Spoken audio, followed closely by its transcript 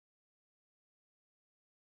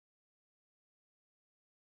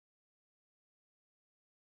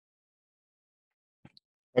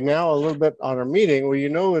And now a little bit on our meeting.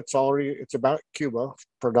 Well, it's about Cuba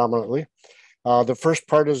predominantly. The first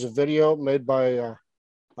part is a video made by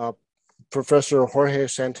Professor Jorge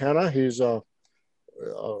Santana. He's a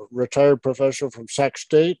retired professor from Sac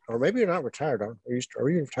State, or maybe you're not retired. Are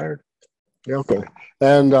you retired? Yeah, okay.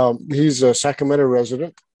 And he's a Sacramento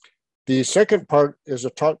resident. The second part is a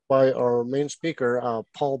talk by our main speaker,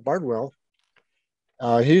 Paul Bardwil.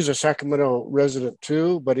 He's a Sacramento resident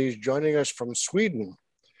too, but he's joining us from Sweden,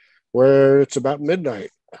 where it's about midnight.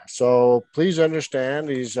 So please understand,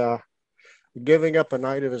 he's giving up a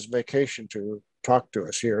night of his vacation to talk to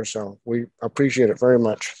us here. So we appreciate it very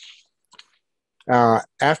much.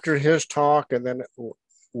 After his talk, and then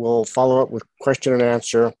we'll follow up with question and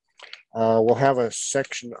answer. We'll have a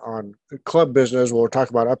section on club business. We'll talk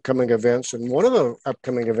about upcoming events. And one of the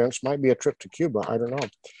upcoming events might be a trip to Cuba. I don't know.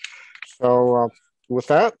 So with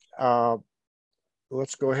that,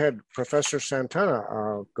 let's go ahead. Professor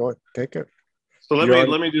Santana, go take it. So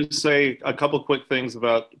let me just say a couple quick things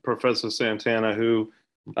about Professor Santana, who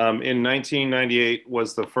in 1998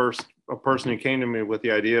 was the first person who came to me with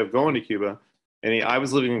the idea of going to Cuba. And I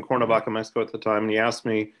was living in Cuernavaca, Mexico at the time, and he asked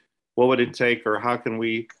me, what would it take or how can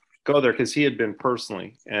we go there? Because he had been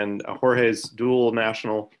personally. And Jorge's dual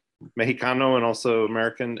national, Mexicano and also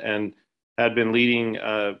American, and had been leading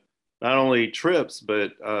not only trips,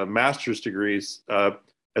 but master's degrees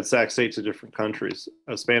at Sac State to different countries,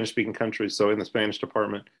 Spanish-speaking countries, so in the Spanish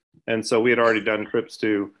department. And so we had already done trips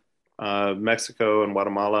to Mexico and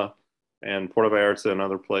Guatemala and Puerto Vallarta and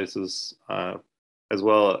other places, as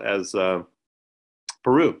well as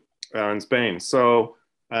Peru in Spain. So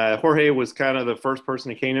Jorge was kind of the first person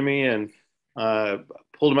who came to me and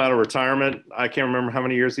pulled him out of retirement. I can't remember how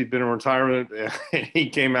many years he'd been in retirement. He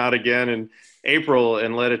came out again in April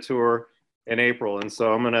and led a tour in April. And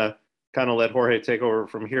so I'm going to kind of let Jorge take over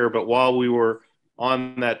from here. But while we were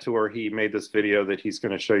on that tour, he made this video that he's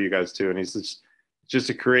going to show you guys too. And he's just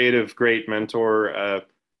a creative, great mentor,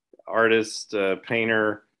 artist,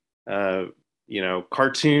 painter,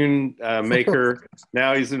 cartoon maker.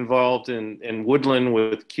 Now he's involved in woodland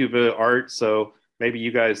with Cuba art. So maybe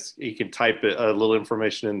you can type a little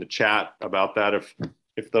information in the chat about that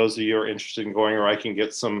if those of you are interested in going, or I can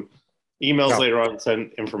get some emails later on and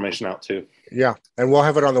send information out too. Yeah, and we'll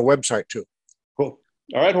have it on the website too. Cool.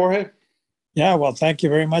 All right, Jorge. Yeah, well, thank you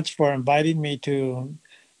very much for inviting me to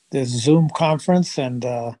this Zoom conference, and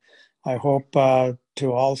I hope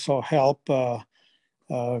to also help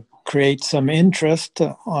create some interest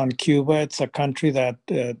on Cuba. It's a country that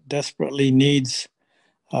desperately needs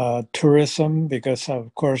tourism because,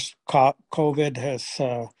 of course, COVID has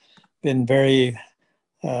been very,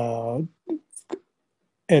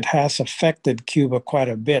 it has affected Cuba quite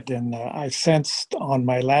a bit. And I sensed on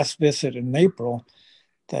my last visit in April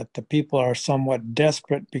that the people are somewhat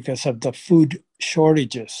desperate because of the food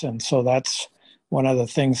shortages. And so that's one of the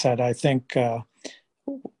things that I think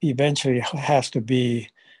eventually has to be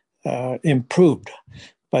improved.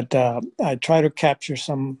 But I try to capture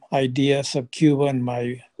some ideas of Cuba in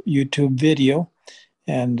my YouTube video.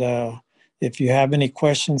 And if you have any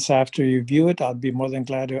questions after you view it, I'll be more than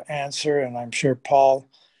glad to answer. And I'm sure Paul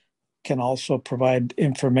can also provide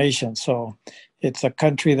information. So it's a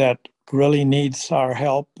country that really needs our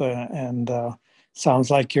help. And sounds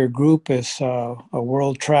like your group is a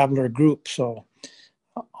world traveler group. So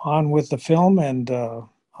on with the film, and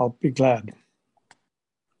I'll be glad.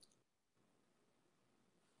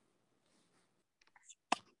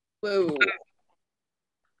 Whoa.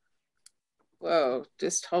 Whoa,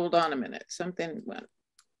 just hold on a minute. Something went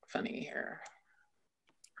funny here.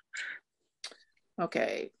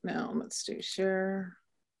 Okay, now let's do share.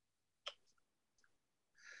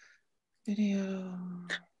 Video.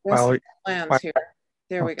 Plans here.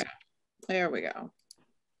 There we go. There we go.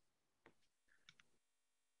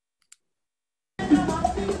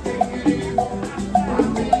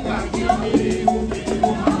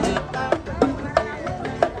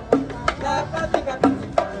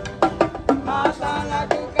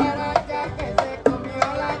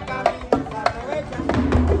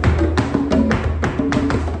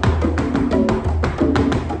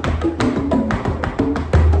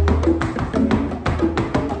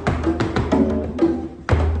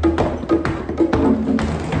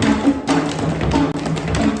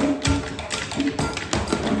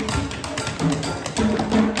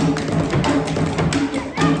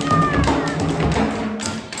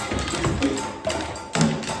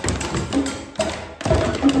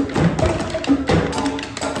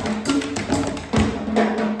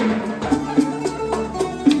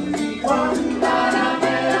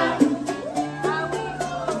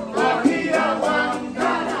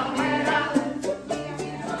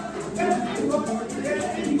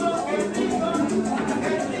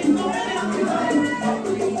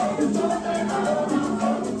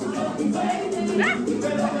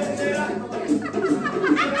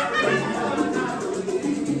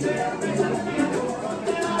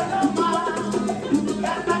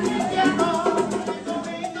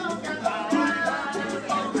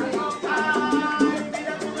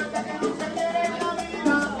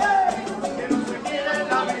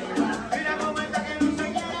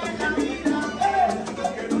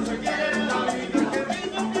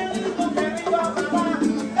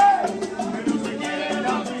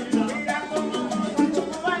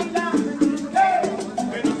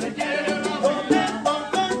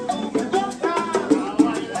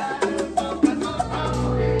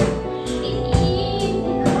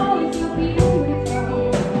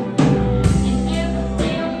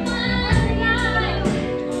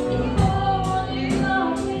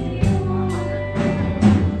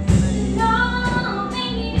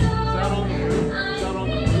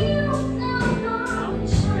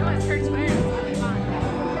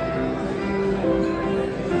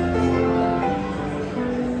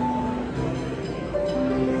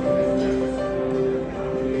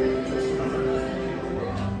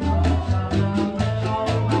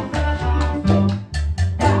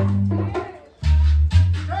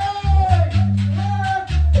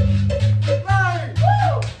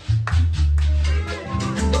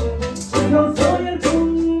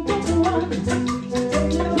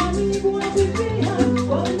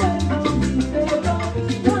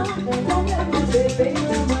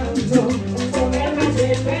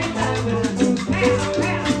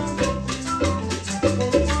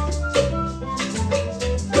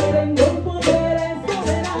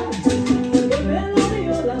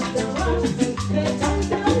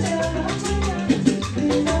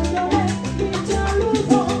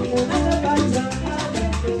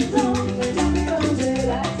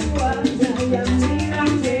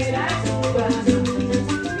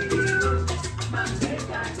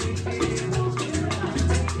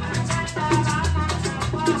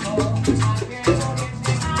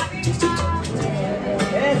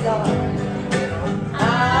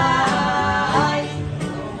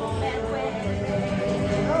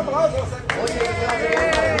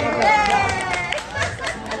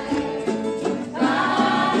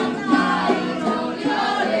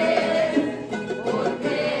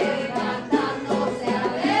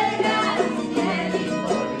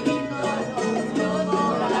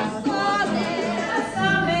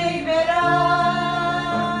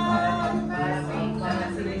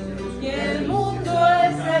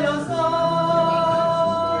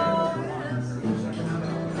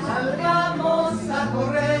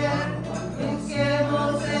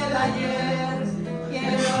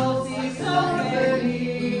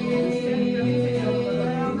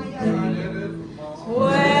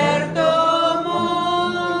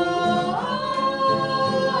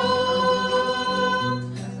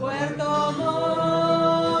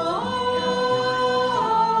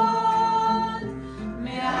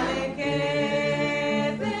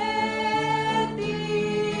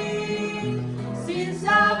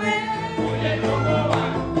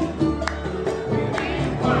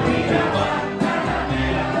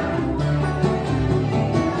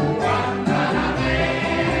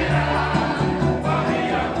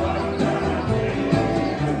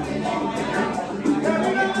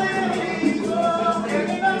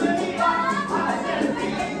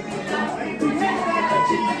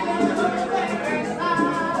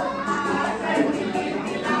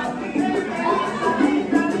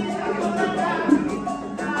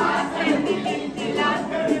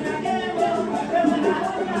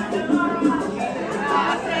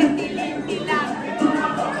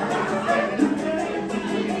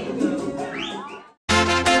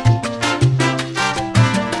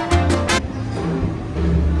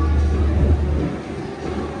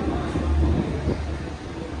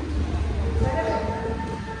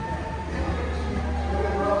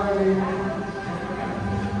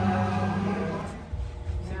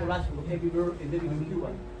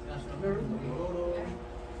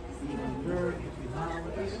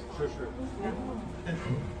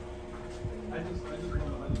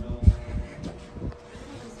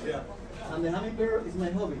 And the hummingbird is my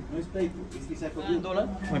hobby. No es pleito. Es quizá por $1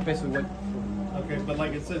 o en peso igual. Okay, but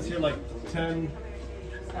like it says here, like 10.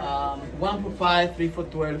 1 for 5, 3 for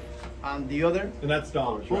 12, and the other. And that's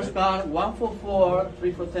dollars, right? Postcard 1 for 4,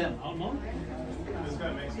 3 for 10. This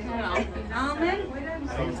guy makes it.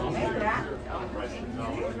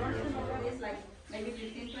 Maybe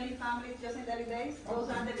 15, 20 families just in 30 days. Those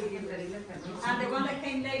are the big families. And the one that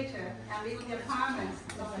came later and lived in the apartments,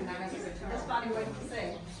 that's funny way to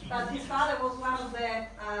say. But his father was one of the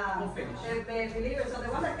believers, so the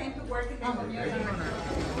one that came to work in the community.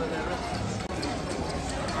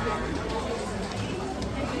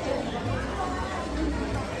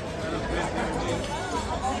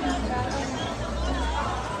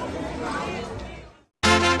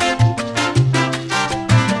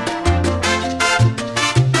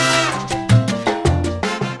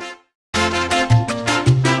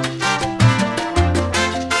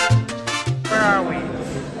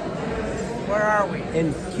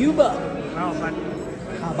 En Cuba,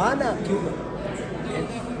 Havana, Cuba, el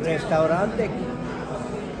restaurante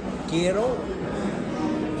Quiero.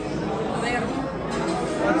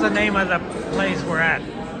 What's the name of the place we're at?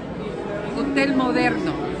 Hotel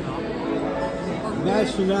Moderno.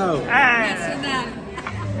 Nacional. Nacional.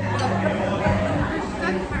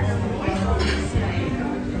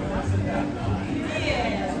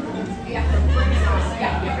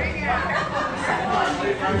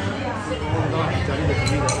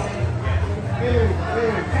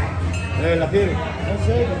 La quiero. No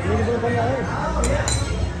sé, ¿tiene que ponerla ahí?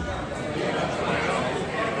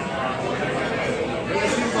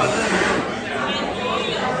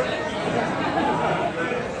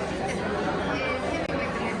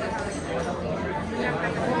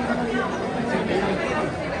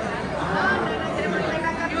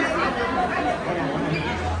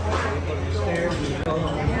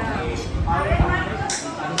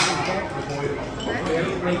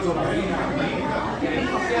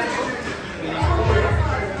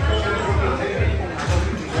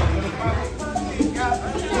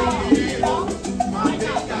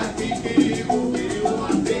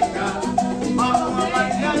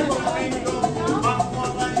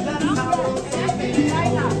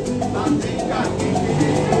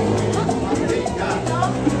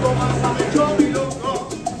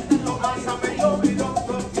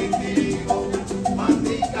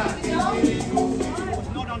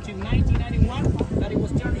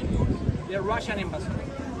 Russian embassy.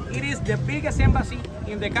 It is the biggest embassy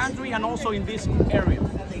in the country and also in this area.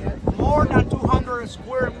 More than 200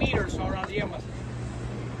 square meters around the embassy.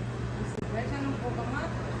 Un poco más.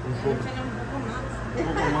 Un poco más. Un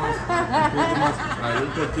poquito más.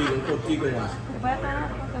 Un poquito más.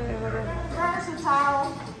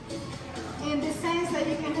 Versatile in the sense that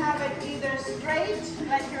you can have it either straight,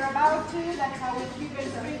 like you're about to, that's how we keep it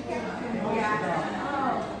straight.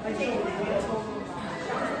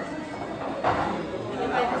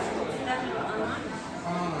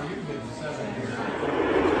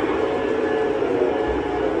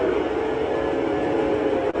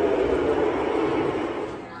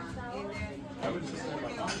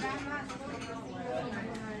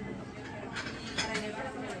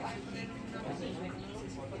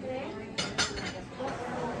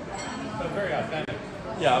 Very authentic.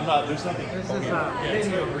 Yeah, I'm not. There's nothing. This is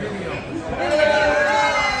video.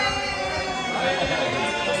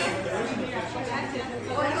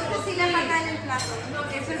 No,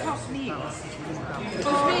 ese es Osmi.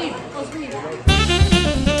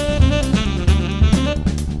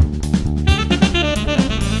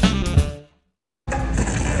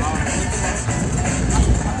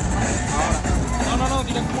 No,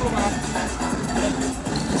 tira el culo para abajo.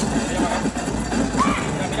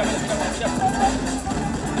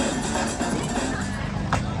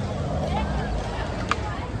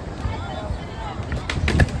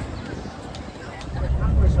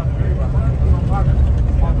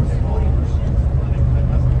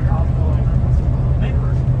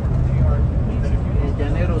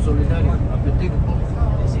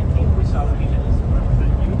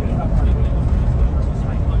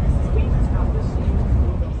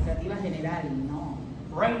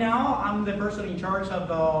 Right now, I'm the person in charge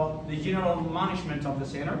of the general management of the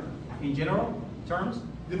center, in general terms.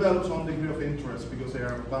 Develop some degree of interest because they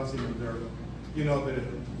are advancing in their,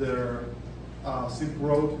 their Silk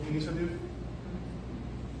Road initiative,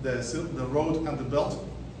 the road and the belt.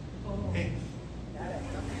 Hey.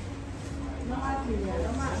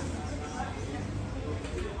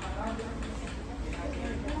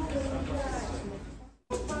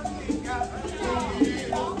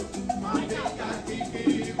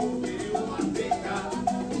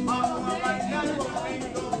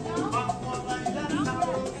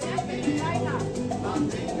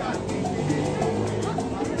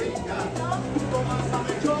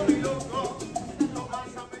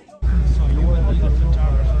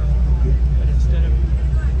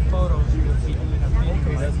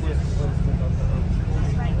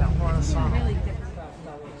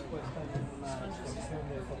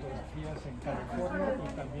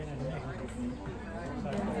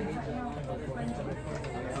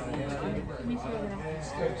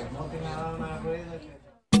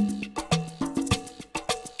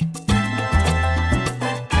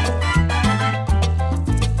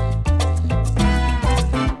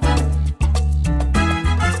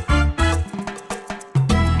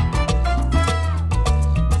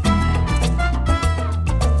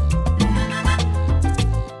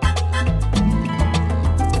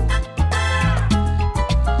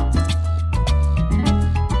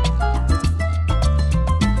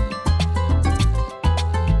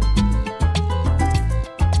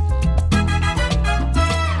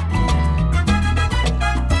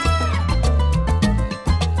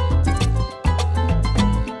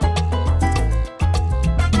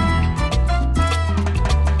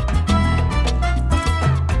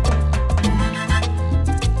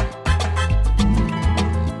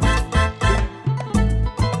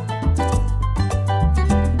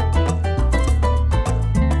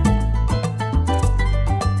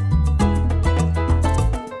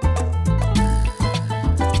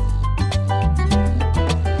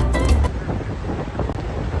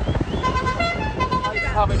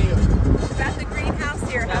 That's the greenhouse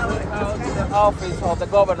here. The office of the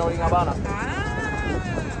governor in Havana.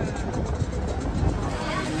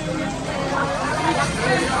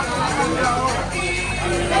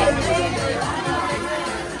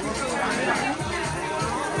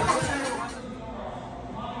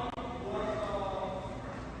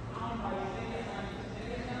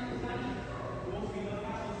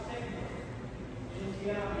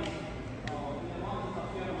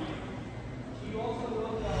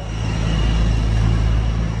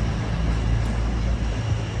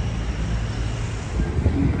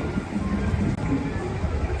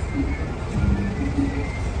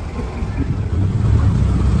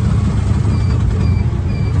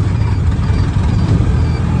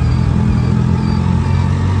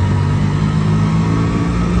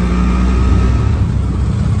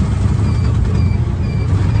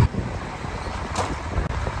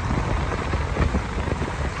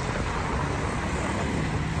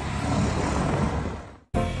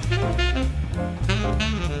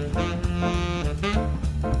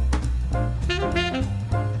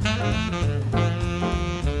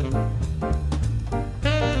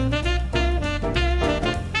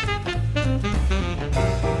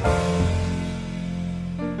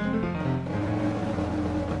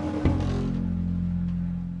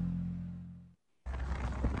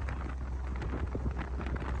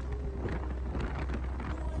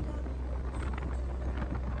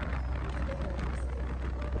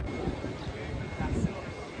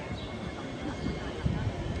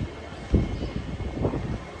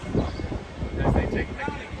 Street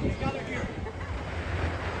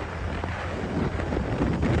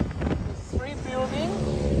building.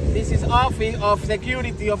 This is office of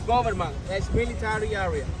security of government. That's military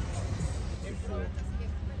area.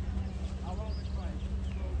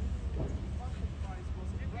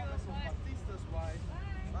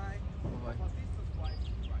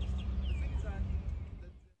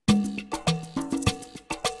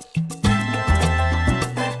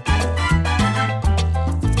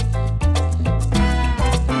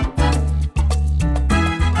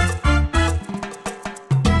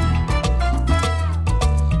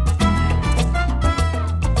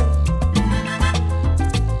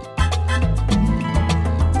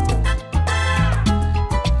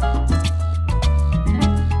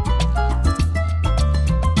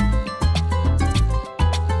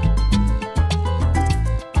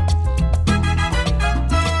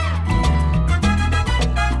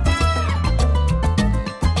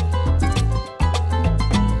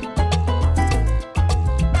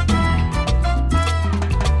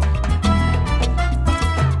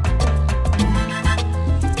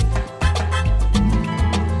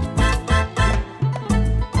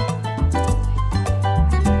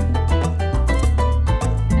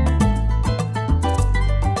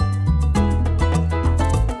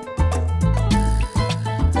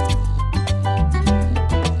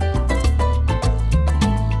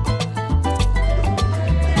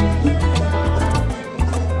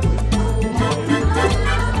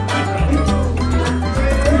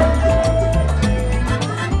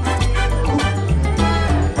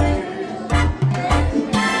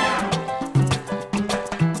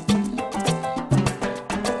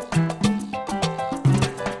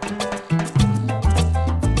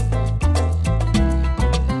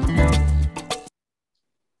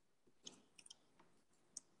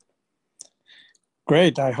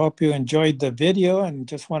 Great. I hope you enjoyed the video, and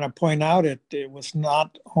just want to point out it was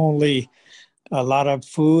not only a lot of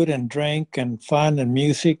food and drink and fun and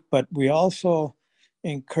music, but we also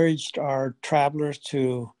encouraged our travelers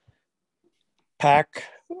to pack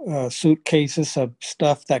suitcases of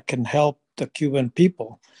stuff that can help the Cuban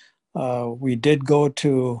people. We did go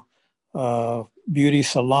to a beauty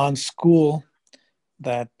salon school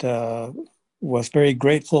that was very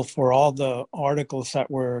grateful for all the articles that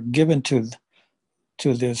were given to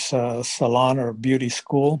this salon or beauty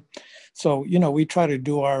school. So, you know, we try to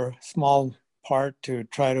do our small part to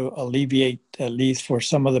try to alleviate, at least for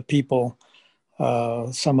some of the people,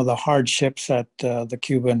 some of the hardships that the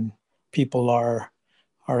Cuban people are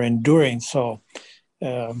enduring. So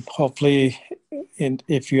hopefully,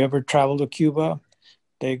 if you ever travel to Cuba,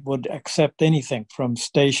 they would accept anything from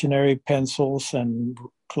stationery, pencils, and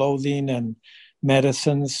clothing and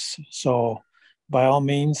medicines. So by all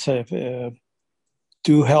means,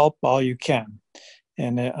 do help all you can.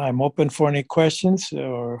 And I'm open for any questions,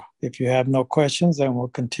 or if you have no questions, then we'll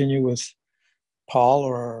continue with Paul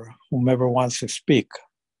or whomever wants to speak.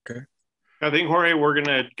 Okay. I think, Jorge, we're going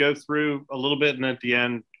to go through a little bit and at the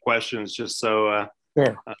end questions, just so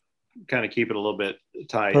sure. Kind of keep it a little bit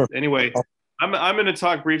tight. Sure. Anyway, I'm going to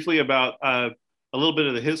talk briefly about a little bit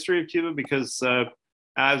of the history of Cuba, because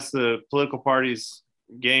as the political parties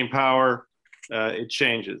gain power, it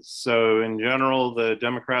changes. So in general, the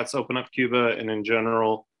Democrats open up Cuba, and in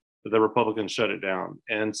general, the Republicans shut it down.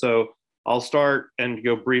 And so I'll start and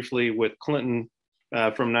go briefly with Clinton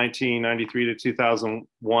from 1993 to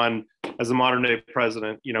 2001 as a modern day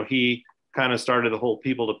president. You know, he kind of started the whole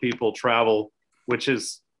people-to-people travel, which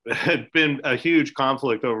had been a huge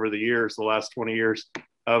conflict over the years, the last 20 years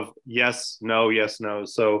of yes, no, yes, no.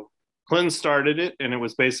 So Clinton started it, and it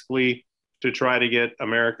was basically to try to get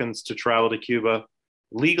Americans to travel to Cuba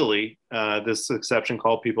legally, this exception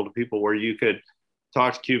called people to people, where you could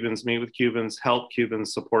talk to Cubans, meet with Cubans, help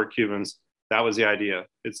Cubans, support Cubans. That was the idea.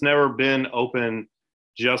 It's never been open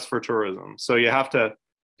just for tourism. So you have to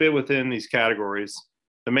fit within these categories.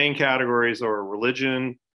 The main categories are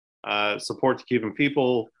religion, support the Cuban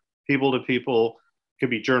people, people to people, could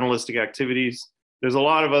be journalistic activities. There's a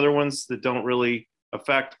lot of other ones that don't really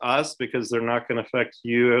affect us because they're not going to affect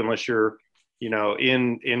you unless you're, you know,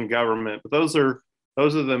 in government. But those are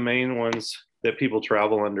the main ones that people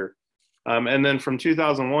travel under. And then from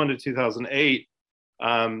 2001 to 2008,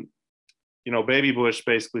 you know, Baby Bush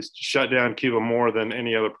basically shut down Cuba more than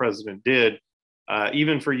any other president did.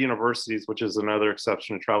 Even for universities, which is another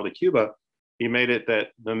exception to travel to Cuba, he made it that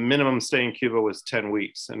the minimum stay in Cuba was 10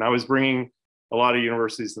 weeks. And I was bringing a lot of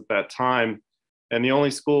universities at that time. And the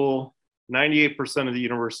only school, 98% of the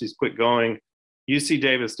universities quit going. UC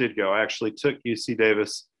Davis did go. I actually took UC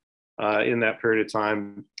Davis in that period of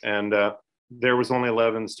time. And there was only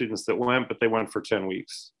 11 students that went, but they went for 10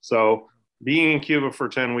 weeks. So being in Cuba for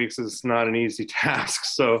 10 weeks is not an easy task.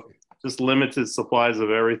 So just limited supplies of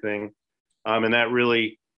everything. And that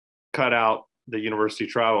really cut out the university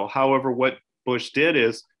travel. However, what Bush did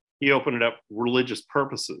is he opened it up religious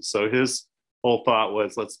purposes. So his whole thought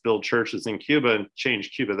was, let's build churches in Cuba and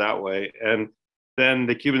change Cuba that way. And then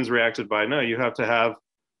the Cubans reacted by, no, you have to have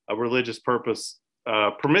a religious purpose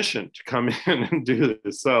permission to come in and do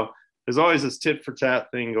this. So there's always this tit for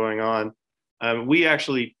tat thing going on.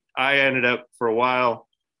 I ended up for a while,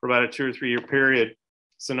 for about a 2 or 3 year period,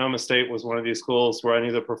 Sonoma State was one of these schools where I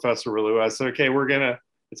knew the professor really well. I said, okay,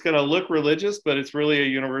 it's gonna look religious, but it's really a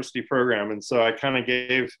university program. And so I kind of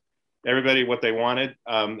gave everybody what they wanted.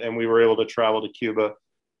 And we were able to travel to Cuba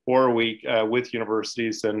for a week with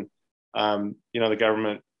universities. And, our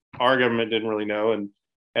government didn't really know.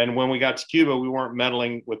 And when we got to Cuba, we weren't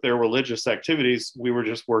meddling with their religious activities. We were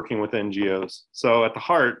just working with NGOs. So at the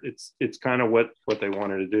heart, it's kind of what they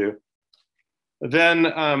wanted to do.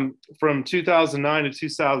 Then from 2009 to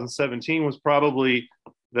 2017 was probably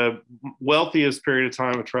the wealthiest period of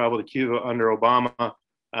time of travel to Cuba under Obama.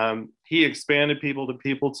 He expanded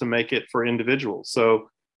people to make it for individuals. So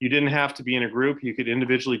you didn't have to be in a group. You could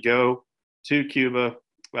individually go to Cuba,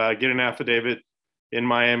 get an affidavit in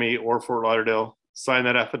Miami or Fort Lauderdale, sign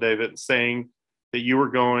that affidavit saying that you were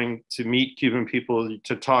going to meet Cuban people,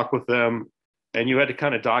 to talk with them, and you had to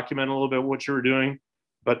kind of document a little bit what you were doing,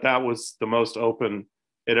 but that was the most open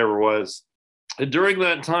it ever was. And during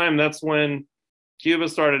that time, that's when Cuba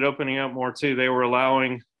started opening up more too. They were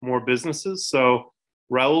allowing more businesses. So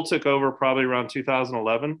Raul took over probably around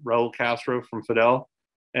 2011, Raul Castro from Fidel,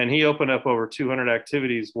 and he opened up over 200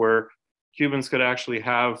 activities where Cubans could actually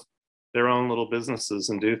have their own little businesses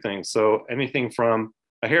and do things. So anything from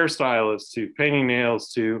a hairstylist to painting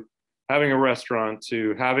nails to having a restaurant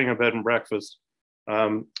to having a bed and breakfast,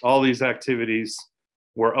 all these activities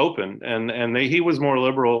were open. And he was more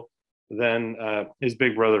liberal than his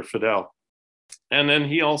big brother Fidel. And then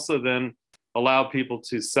he also then allowed people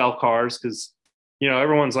to sell cars because,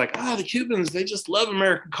 everyone's like, the Cubans, they just love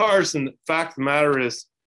American cars. And the fact of the matter is,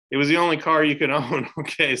 it was the only car you could own.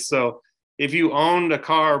 Okay, so if you owned a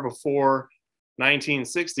car before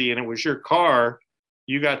 1960 and it was your car,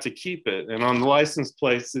 you got to keep it. And on the license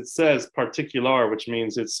plates, it says particular, which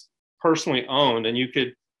means it's personally owned. And you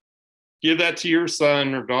could give that to your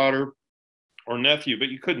son or daughter or nephew, but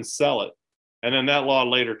you couldn't sell it. And then that law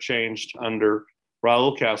later changed under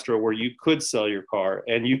Raul Castro, where you could sell your car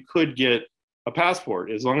and you could get a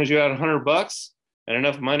passport. As long as you had $100 and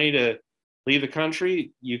enough money to leave the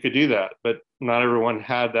country, you could do that. But not everyone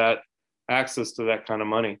had that access to that kind of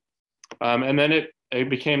money. And then it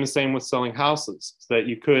became the same with selling houses, so that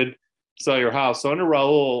you could sell your house. So under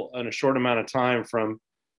Raul, in a short amount of time, from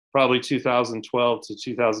probably 2012 to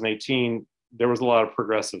 2018, there was a lot of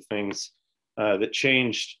progressive things that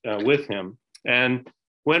changed with him. And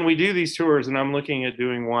when we do these tours, and I'm looking at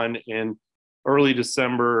doing one in early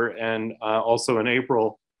December and also in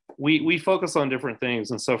April, we focus on different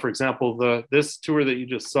things. And so, for example, this tour that you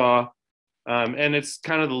just saw, and it's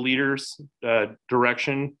kind of the leader's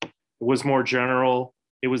direction, was more general.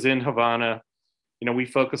 It was in Havana. We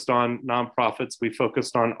focused on nonprofits. We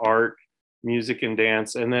focused on art, music, and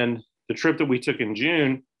dance. And then the trip that we took in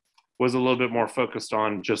June was a little bit more focused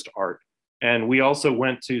on just art. And we also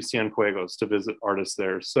went to Cienfuegos to visit artists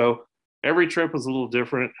there. So every trip was a little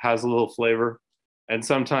different, has a little flavor. And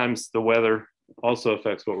sometimes the weather also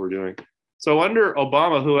affects what we're doing. So under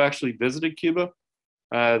Obama, who actually visited Cuba,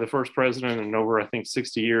 the first president in over, I think,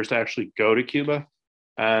 60 years to actually go to Cuba,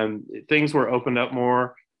 things were opened up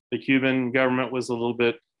more. The Cuban government was a little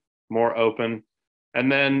bit more open.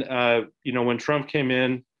 And then, when Trump came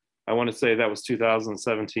in, I want to say that was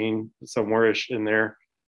 2017, somewhere-ish in there,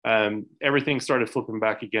 everything started flipping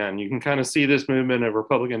back again. You can kind of see this movement of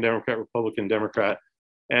Republican, Democrat.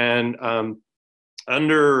 And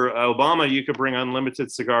under Obama, you could bring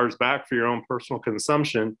unlimited cigars back for your own personal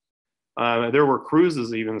consumption. There were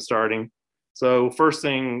cruises even starting. So first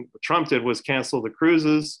thing Trump did was cancel the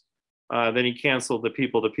cruises. Then he canceled the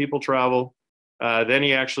people-to-people travel. Then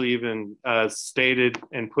he actually even stated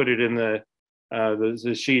and put it in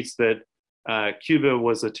the sheets that Cuba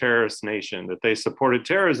was a terrorist nation, that they supported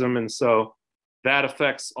terrorism. And so that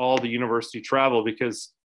affects all the university travel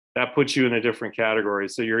because that puts you in a different category.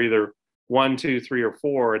 So you're either 1, 2, 3, or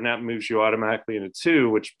 4, and that moves you automatically into 2,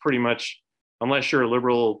 which pretty much, unless you're a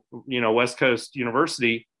liberal, West Coast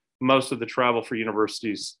university, most of the travel for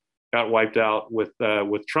universities got wiped out with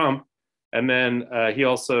Trump. And then he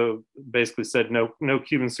also basically said no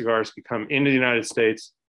Cuban cigars could come into the United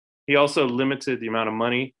States. He also limited the amount of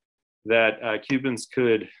money that Cubans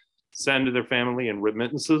could send to their family in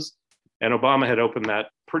remittances. And Obama had opened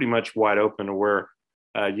that pretty much wide open to where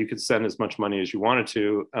you could send as much money as you wanted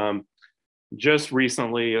to. Just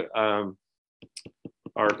recently,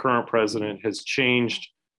 our current president has changed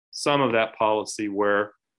some of that policy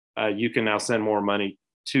where you can now send more money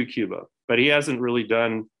to Cuba. But he hasn't really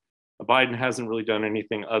done, Biden hasn't really done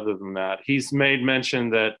anything other than that. He's made mention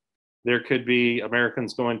that there could be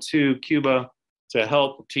Americans going to Cuba to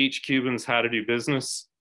help teach Cubans how to do business.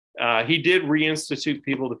 He did reinstitute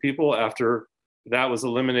people to people after that was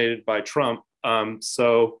eliminated by Trump.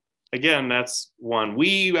 So again, that's one.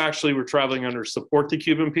 We actually were traveling under support the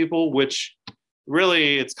Cuban people, which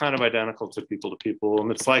really it's kind of identical to people.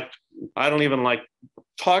 And it's like, I don't even like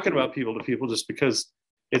talking about people to people just because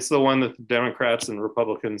it's the one that the Democrats and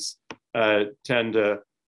Republicans tend to,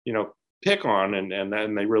 pick on,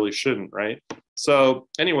 and they really shouldn't, right? So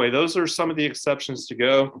anyway, those are some of the exceptions to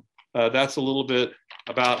go. That's a little bit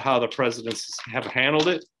about how the presidents have handled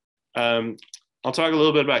it. I'll talk a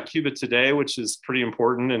little bit about Cuba today, which is pretty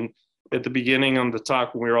important. And at the beginning on the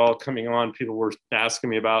talk, when we were all coming on, people were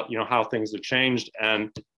asking me about, how things have changed.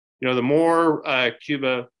 And, the more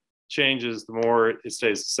Cuba changes, the more it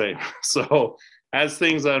stays the same. So as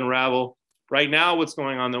things unravel, right now, what's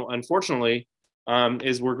going on, though, unfortunately,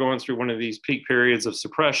 is we're going through one of these peak periods of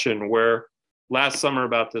suppression where last summer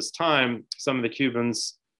about this time, some of the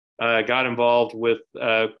Cubans got involved with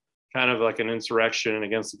kind of like an insurrection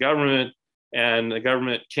against the government, and the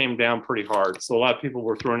government came down pretty hard. So a lot of people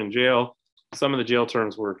were thrown in jail. Some of the jail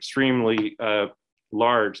terms were extremely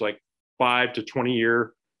large, like 5 to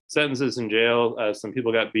 20-year sentences in jail. Some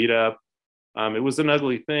people got beat up. It was an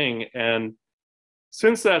ugly thing. And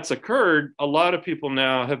since that's occurred, a lot of people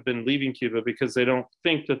now have been leaving Cuba because they don't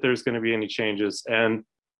think that there's going to be any changes. And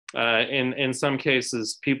in some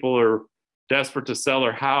cases, people are desperate to sell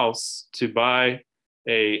their house to buy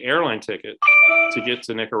a airline ticket to get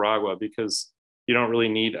to Nicaragua, because you don't really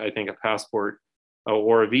need, I think, a passport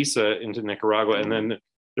or a visa into Nicaragua. And then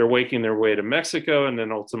they're making their way to Mexico and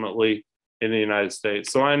then ultimately in the United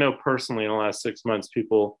States. So I know personally in the last 6 months,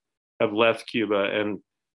 people have left Cuba. And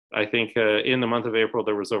I think in the month of April,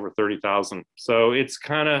 there was over 30,000. So it's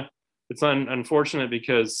unfortunate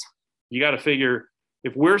because you got to figure,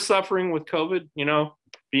 if we're suffering with COVID,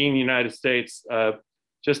 being the United States,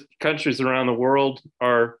 just countries around the world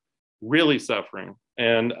are really suffering.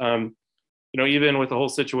 And, even with the whole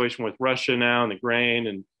situation with Russia now and the grain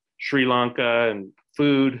and Sri Lanka and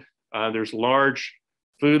food, there's large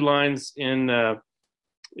food lines in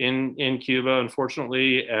Cuba,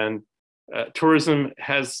 unfortunately. And tourism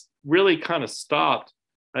has really kind of stopped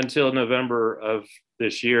until November of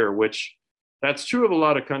this year, which that's true of a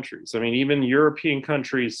lot of countries. I mean, even European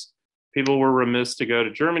countries, people were remiss to go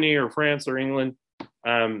to Germany or France or England.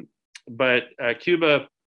 But Cuba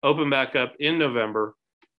opened back up in November,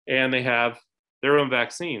 and they have their own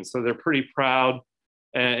vaccine. So they're pretty proud.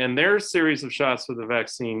 And their series of shots for the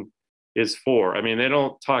vaccine is 4. I mean, they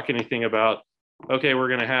don't talk anything about, okay, we're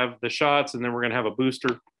going to have the shots and then we're going to have a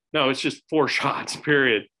booster. No, it's just 4 shots,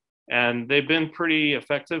 period. And they've been pretty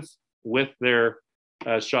effective with their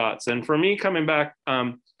shots. And for me, coming back,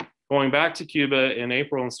 going back to Cuba in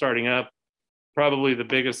April and starting up, probably the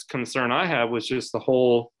biggest concern I have was just the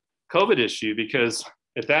whole COVID issue, because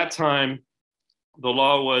at that time, the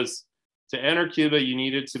law was to enter Cuba, you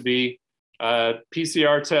needed to be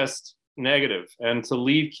PCR test negative. And to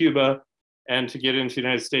leave Cuba and to get into the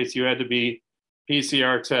United States, you had to be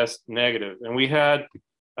PCR test negative. And we had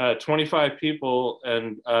 25 people,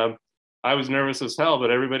 and I was nervous as hell,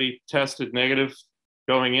 but everybody tested negative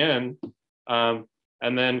going in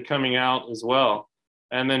and then coming out as well.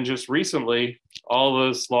 And then just recently, all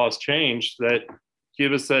those laws changed that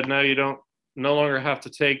Cuba said, no, you don't no longer have to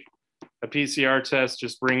take a PCR test,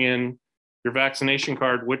 just bring in your vaccination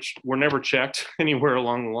card, which were never checked anywhere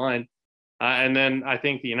along the line. And then I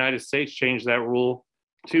think the United States changed that rule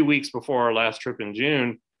 2 weeks before our last trip in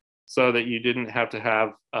June, so that you didn't have to have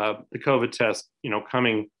the COVID test,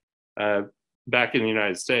 coming back in the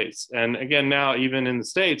United States. And again, now even in the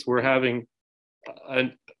States, we're having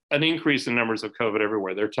an increase in numbers of COVID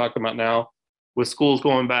everywhere. They're talking about now with schools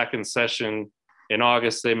going back in session in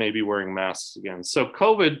August, they may be wearing masks again. So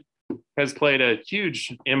COVID has played a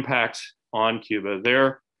huge impact on Cuba.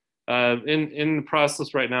 They're in the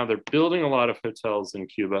process right now. They're building a lot of hotels in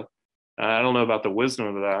Cuba. I don't know about the wisdom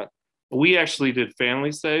of that. We actually did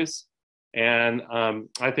family stays, and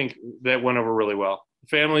I think that went over really well.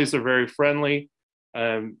 Families are very friendly.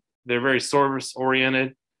 They're very service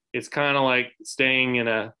oriented. It's kind of like staying in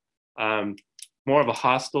a more of a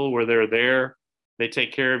hostel where they're there. They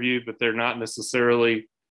take care of you, but they're not necessarily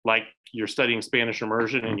like you're studying Spanish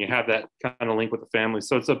immersion and you have that kind of link with the family.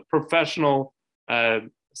 So it's a professional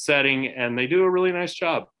setting, and they do a really nice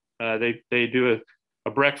job. They do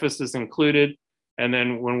a breakfast is included, and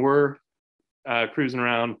then when we're cruising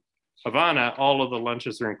around Havana, all of the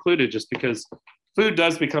lunches are included, just because food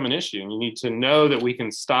does become an issue, and you need to know that we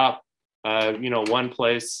can stop, one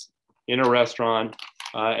place in a restaurant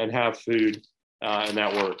and have food, and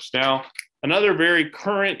that works. Now, another very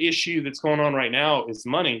current issue that's going on right now is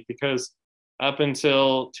money, because up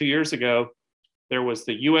until 2 years ago, there was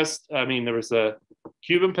there was a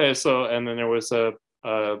Cuban peso, and then there was a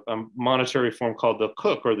monetary form called the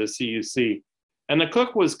CUC, or the CUC. And the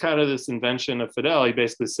CUC was kind of this invention of Fidel. He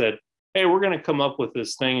basically said, hey, we're going to come up with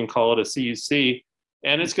this thing and call it a CUC,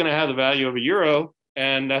 and it's going to have the value of a euro,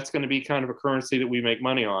 and that's going to be kind of a currency that we make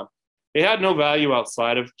money on. It had no value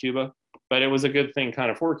outside of Cuba, but it was a good thing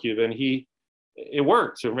kind of for Cuba, and it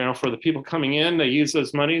worked. For the people coming in, they use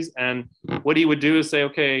those monies, and what he would do is say,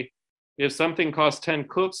 okay, if something cost 10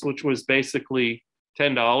 CUCs, which was basically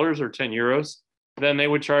 $10 or 10 euros, then they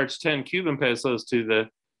would charge 10 Cuban pesos to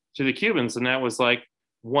the Cubans, and that was like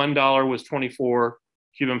 $1 was 24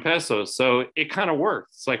 Cuban pesos. So it kind of worked.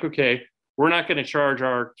 It's like, okay, we're not going to charge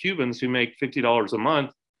our Cubans who make $50 a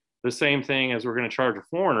month the same thing as we're going to charge a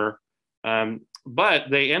foreigner. But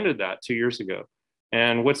they ended that 2 years ago.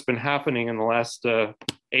 And what's been happening in the last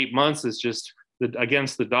 8 months is just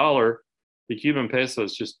against the dollar, the Cuban peso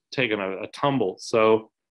has just taken a tumble.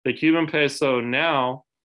 So the Cuban peso now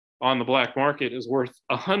on the black market is worth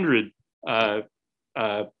 100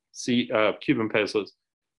 Cuban pesos.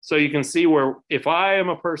 So you can see where if I am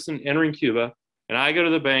a person entering Cuba and I go to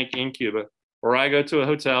the bank in Cuba, or I go to a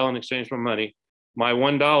hotel and exchange my money, my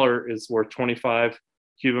 $1 is worth 25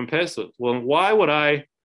 Cuban pesos. Well, why would I,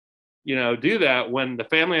 do that when the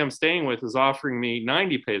family I'm staying with is offering me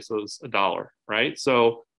 90 pesos a dollar, right?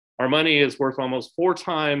 So our money is worth almost 4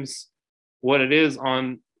 times what it is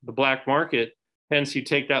on the black market. Hence, you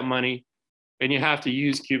take that money and you have to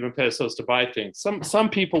use Cuban pesos to buy things. Some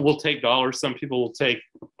people will take dollars, some people will take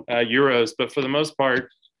euros, but for the most part,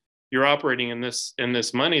 you're operating in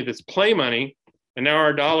this money that's play money, and now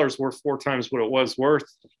our dollar's worth 4 times what it was worth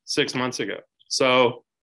 6 months ago. So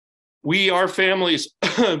our families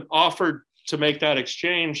offered to make that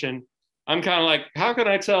exchange, and I'm kind of like, how can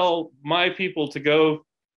I tell my people to go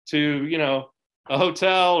to a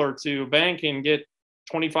hotel or to a bank and get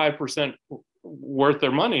 25% worth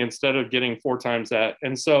their money instead of getting 4 times that?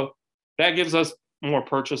 And so that gives us more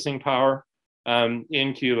purchasing power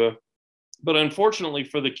in Cuba. But unfortunately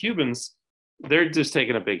for the Cubans, they're just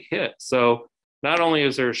taking a big hit. So not only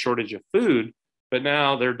is there a shortage of food, but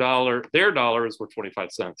now their dollar is worth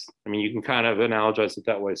 25 cents. I mean, you can kind of analogize it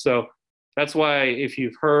that way. So that's why if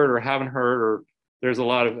you've heard or haven't heard, or there's a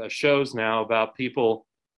lot of shows now about people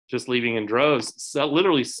just leaving in droves,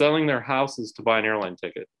 literally selling their houses to buy an airline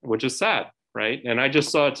ticket, which is sad, right? And I just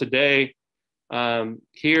saw it today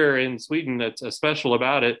here in Sweden, that's a special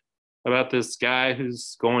about this guy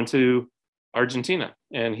who's going to Argentina,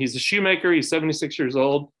 and he's a shoemaker. He's 76 years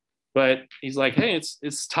old, but he's like, hey,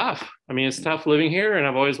 it's tough. I mean, it's tough living here, and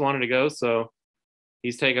I've always wanted to go, so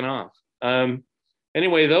he's taken off.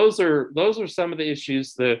 Anyway, those are some of the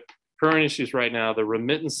issues, the current issues right now: the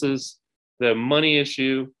remittances, the money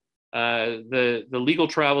issue, the legal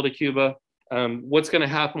travel to Cuba. What's going to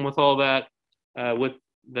happen with all that? With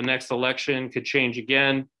the next election could change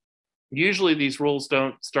again. Usually these rules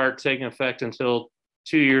don't start taking effect until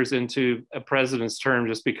 2 years into a president's term,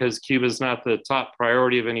 just because Cuba is not the top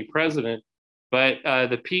priority of any president. But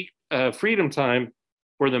the peak freedom time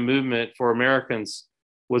for the movement for Americans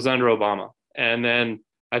was under Obama. And then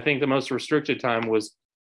I think the most restricted time was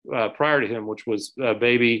prior to him, which was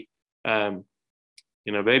baby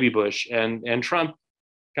Bush. And Trump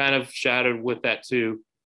kind of shadowed with that too,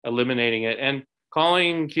 eliminating it. And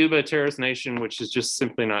calling Cuba a terrorist nation, which is just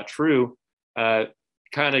simply not true,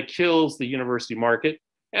 kind of kills the university market.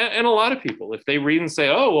 And a lot of people, if they read and say,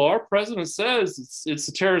 oh, well, our president says it's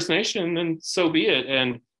a terrorist nation, then so be it,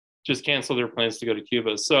 and just cancel their plans to go to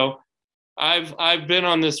Cuba. So I've been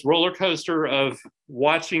on this roller coaster of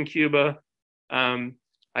watching Cuba.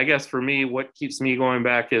 I guess for me, what keeps me going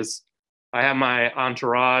back is I have my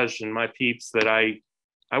entourage and my peeps that I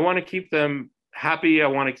want to keep them happy. I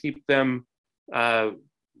want to keep them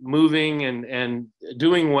moving and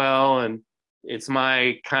doing well. And it's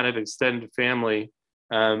my kind of extended family.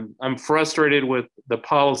 I'm frustrated with the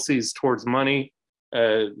policies towards money,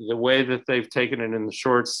 the way that they've taken it in the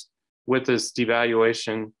shorts with this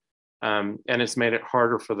devaluation, and it's made it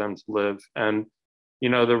harder for them to live. And,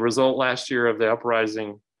 the result last year of the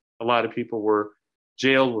uprising, a lot of people were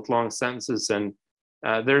jailed with long sentences, and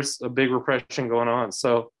there's a big repression going on.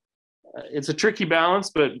 So it's a tricky balance,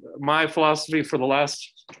 but my philosophy for the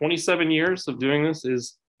last 27 years of doing this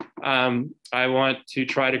is I want to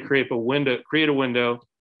try to create a window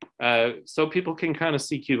so people can kind of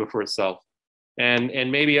see Cuba for itself.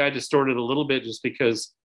 And maybe I distorted a little bit just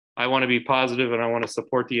because I want to be positive and I want to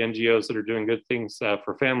support the NGOs that are doing good things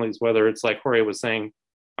for families, whether it's like Jorge was saying,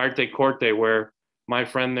 Arte Corte, where my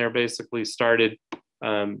friend there basically started,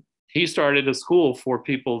 he started a school for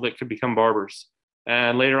people that could become barbers.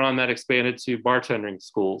 And later on that expanded to bartending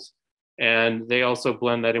schools. And they also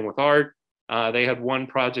blend that in with art. They had one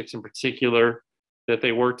project in particular that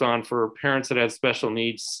they worked on for parents that had special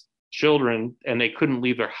needs children and they couldn't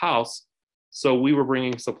leave their house. So we were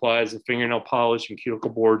bringing supplies of fingernail polish and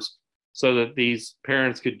cuticle boards so that these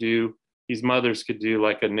mothers could do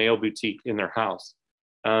like a nail boutique in their house.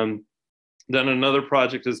 Then another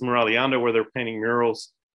project is Muraleando, where they're painting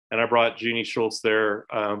murals. And I brought Jeannie Schultz there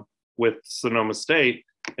with Sonoma State,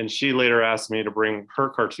 and she later asked me to bring her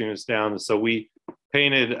cartoonist down. And so we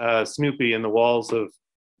painted Snoopy in the walls of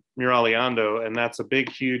Muraleando, and that's a big,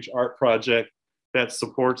 huge art project that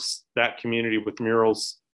supports that community with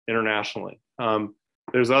murals internationally.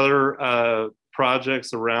 There's other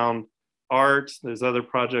projects around art. There's other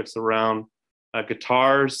projects around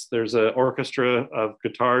guitars. There's an orchestra of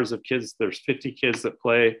guitars of kids. There's 50 kids that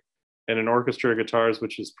play in an orchestra of guitars,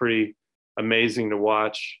 which is pretty amazing to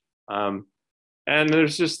watch. And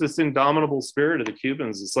there's just this indomitable spirit of the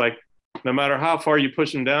Cubans. It's like, no matter how far you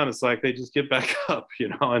push them down, it's like they just get back up,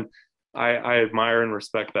 and I admire and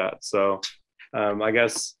respect that. So I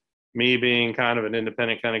guess me being kind of an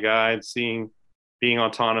independent kind of guy and being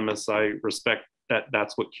autonomous, I respect that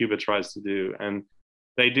that's what Cuba tries to do. And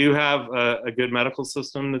they do have a good medical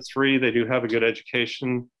system that's free. They do have a good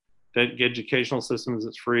educational system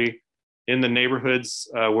that's free. In the neighborhoods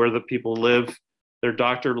where the people live, their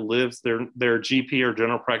doctor lives, their GP or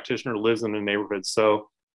general practitioner lives in the neighborhood. So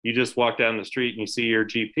you just walk down the street and you see your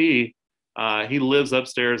GP. He lives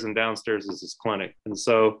upstairs and downstairs is his clinic. And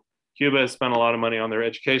so Cuba has spent a lot of money on their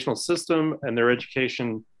educational system and their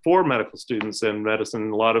education for medical students in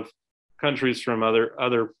medicine. A lot of countries from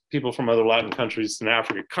other people from other Latin countries in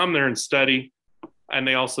Africa come there and study, and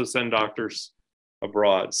they also send doctors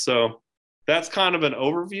abroad. So that's kind of an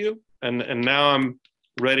overview. And now I'm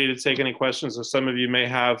ready to take any questions, or some of you may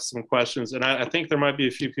have some questions. And I think there might be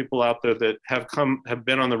a few people out there that have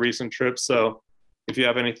been on the recent trip. So if you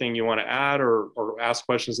have anything you want to add or ask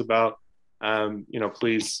questions about,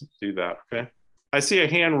 please do that. Okay. I see a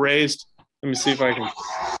hand raised. Let me see if I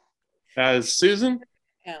can. Susan?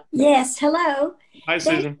 Yeah. Yes. Hello. Hi,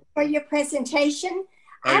 Susan. Thank you for your presentation.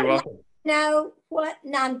 Oh, you're welcome. Know what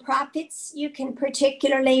nonprofits you can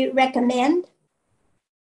particularly recommend?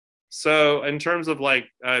 So in terms of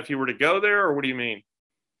if you were to go there, or what do you mean?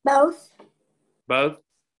 Both. Both?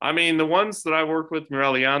 I mean, the ones that I worked with,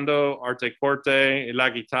 Muraleando, Arte Corte, La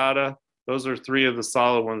Guitarra, those are three of the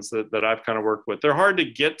solid ones that I've kind of worked with. They're hard to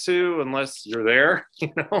get to unless you're there,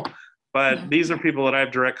 but these are people that I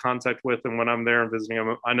have direct contact with. And when I'm there and visiting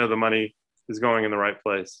them, I know the money is going in the right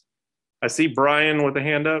place. I see Brian with a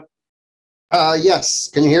hand up. Yes.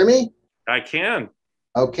 Can you hear me? I can.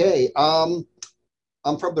 Okay.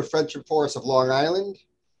 I'm from the Friendship Force of Long Island.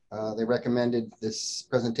 They recommended this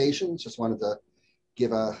presentation. Just wanted to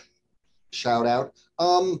give a shout out.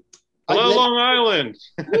 Hello, Long Island.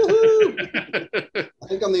 I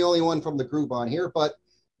think I'm the only one from the group on here, but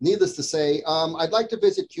needless to say, I'd like to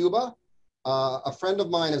visit Cuba. A friend of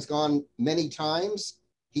mine has gone many times.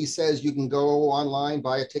 He says you can go online,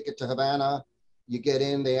 buy a ticket to Havana. You get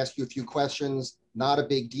in, they ask you a few questions, not a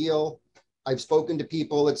big deal. I've spoken to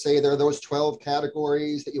people that say there are those 12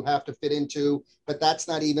 categories that you have to fit into, but that's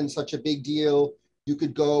not even such a big deal. You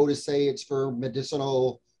could go to say it's for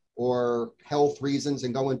medicinal or health reasons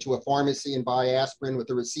and go into a pharmacy and buy aspirin with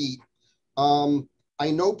a receipt. I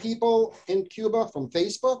know people in Cuba from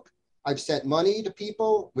Facebook. I've sent money to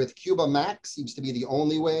people with Cuba Max. Seems to be the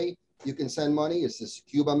only way you can send money is this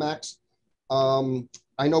Cuba Max.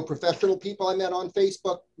 I know professional people I met on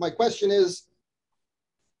Facebook. My question is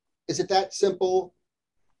it that simple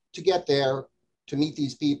to get there, to meet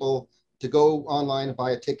these people, to go online and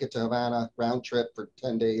buy a ticket to Havana, round trip for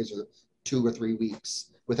 10 days or 2 or 3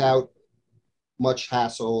 weeks without much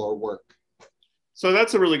hassle or work? So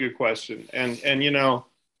that's a really good question. And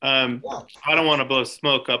I don't want to blow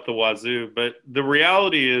smoke up the wazoo, but the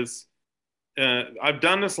reality is I've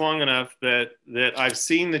done this long enough that I've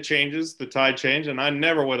seen the changes, the tide change, and I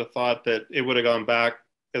never would have thought that it would have gone back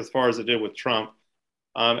as far as it did with Trump.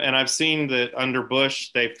 And I've seen that under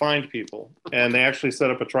Bush, they fined people, and they actually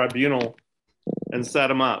set up a tribunal and set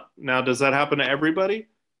them up. Now, does that happen to everybody?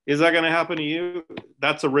 Is that going to happen to you?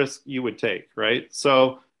 That's a risk you would take, right?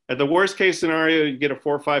 So at the worst case scenario, you get a $4,000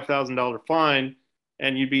 or $5,000 fine,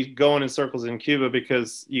 and you'd be going in circles in Cuba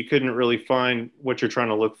because you couldn't really find what you're trying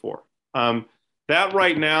to look for. That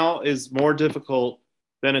right now is more difficult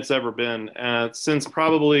than it's ever been. Since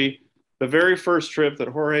probably the very first trip that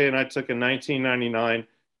Jorge and I took in 1999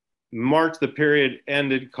 marked the period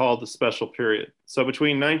ended called the special period. So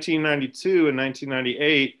between 1992 and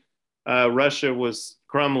 1998, Russia was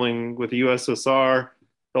crumbling with the USSR.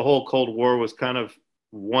 The whole Cold War was kind of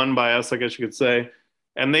won by us, I guess you could say.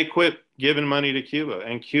 And they quit giving money to Cuba.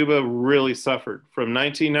 And Cuba really suffered. From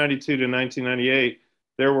 1992 to 1998,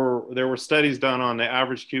 there were studies done on the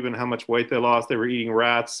average Cuban, how much weight they lost. They were eating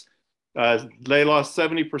rats. They lost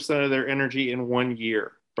 70% of their energy in 1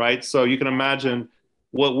 year, right? So you can imagine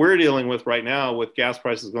what we're dealing with right now with gas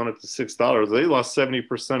prices going up to $6. They lost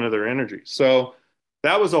 70% of their energy. So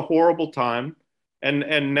that was a horrible time.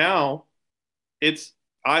 And now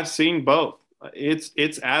I've seen both.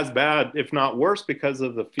 It's as bad, if not worse, because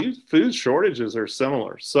of the food shortages are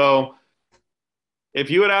similar. So if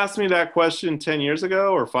you had asked me that question 10 years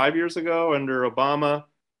ago or 5 years ago under Obama,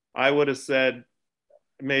 I would have said,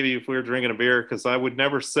 maybe if we were drinking a beer, because I would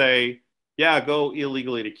never say, yeah, go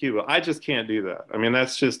illegally to Cuba. I just can't do that. I mean,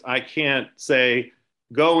 I can't say,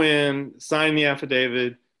 go in, sign the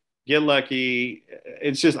affidavit, get lucky.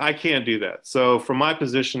 It's just, I can't do that. So from my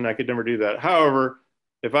position, I could never do that. However,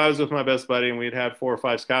 if I was with my best buddy and we'd had 4 or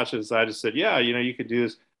 5 scotches, I just said, yeah, you could do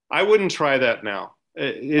this. I wouldn't try that now.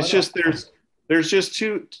 It's just, there's just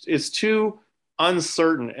it's too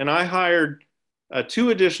uncertain. And I hired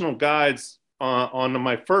 2 additional guides on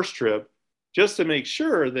my first trip just to make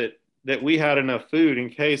sure that we had enough food in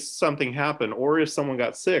case something happened or if someone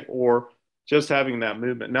got sick or just having that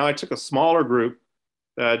movement. Now I took a smaller group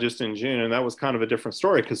just in June, and that was kind of a different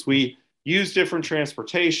story because we used different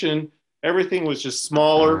transportation. Everything was just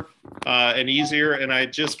smaller and easier. And I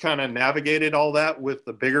just kind of navigated all that with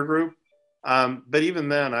the bigger group. But even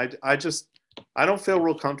then, I don't feel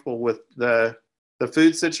real comfortable with the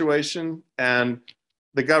food situation, and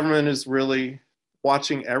the government is really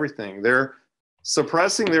watching everything. They're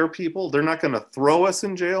suppressing their people. They're not going to throw us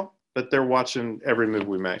in jail, but they're watching every move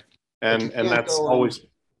we make. And that's always.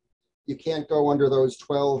 You can't go under those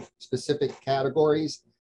 12 specific categories.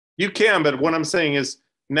 You can, but what I'm saying is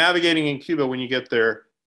navigating in Cuba when you get there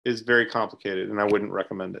is very complicated, and I wouldn't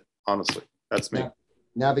recommend it, honestly. That's me.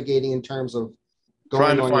 Navigating in terms of going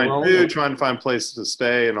trying to on find your own, food, trying to find places to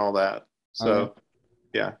stay and all that. So,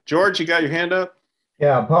 yeah. George, you got your hand up?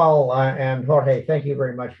 Yeah, Paul and Jorge, thank you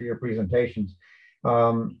very much for your presentations.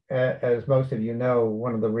 As most of you know,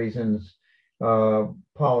 one of the reasons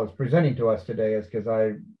Paul is presenting to us today is because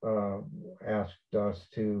I asked us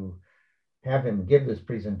to have him give this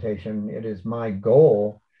presentation. It is my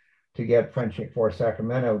goal to get Friendship Force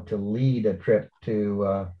Sacramento to lead a trip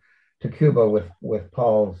to Cuba with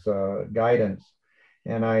Paul's guidance.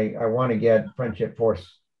 And I want to get Friendship Force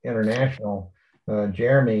International,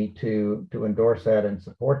 Jeremy, to endorse that and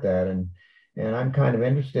support that. And I'm kind of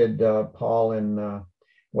interested, Paul, in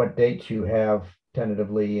what dates you have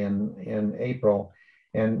tentatively in April.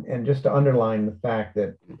 And just to underline the fact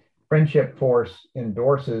that Friendship Force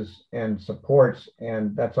endorses and supports,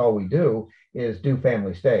 and that's all we do, is do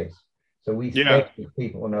family stays. So we stay with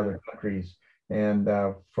people in other countries, and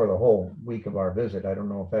for the whole week of our visit. I don't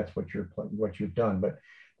know if that's what you've done, but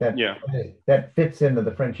that fits into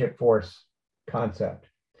the Friendship Force concept.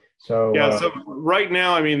 So so right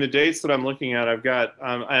now, I mean, the dates that I'm looking at, I've got,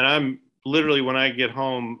 and I'm literally, when I get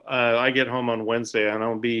home on Wednesday, and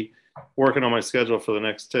I'll be working on my schedule for the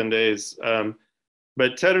next 10 days.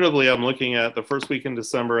 But tentatively, I'm looking at the first week in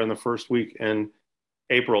December and the first week in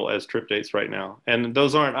April as trip dates right now. And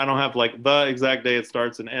those I don't have like the exact day it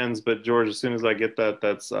starts and ends, but George, as soon as I get that,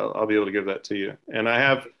 I'll be able to give that to you. And I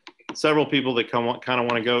have several people that kind of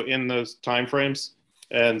want to go in those timeframes.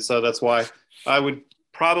 And so that's why I would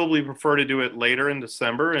probably prefer to do it later in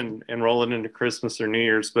December and roll it into Christmas or New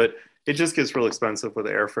Year's, but it just gets real expensive with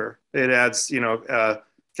the airfare. It adds,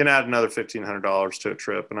 can add another $1,500 to a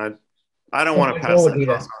trip. And I don't want to pass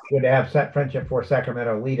that. Would have Friendship Force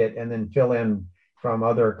Sacramento lead it and then fill in from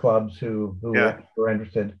other clubs who were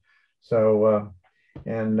interested. So,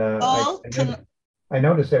 I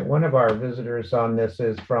noticed that one of our visitors on this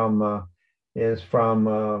is from the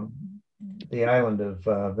island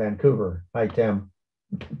of Vancouver. Hi, Tim.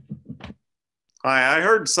 Hi, I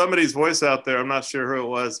heard somebody's voice out there. I'm not sure who it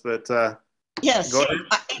was, but yes,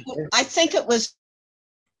 I think it was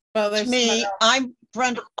me. I'm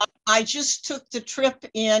Brenda. I just took the trip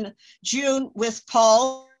in June with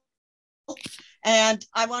Paul, And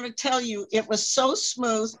I want to tell you, it was so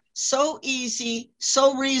smooth, so easy,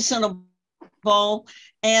 so reasonable.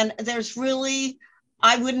 And there's really,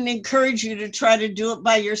 I wouldn't encourage you to try to do it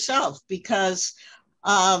by yourself because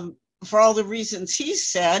for all the reasons he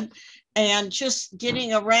said, and just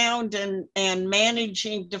getting around and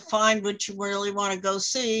managing to find what you really want to go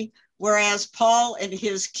see. Whereas Paul and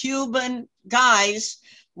his Cuban guys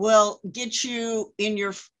will get you in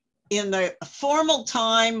the formal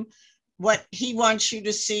time what he wants you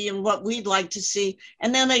to see and what we'd like to see.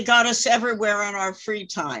 And then they got us everywhere in our free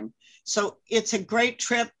time. So it's a great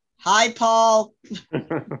trip. Hi, Paul.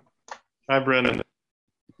 Hi, Brendan.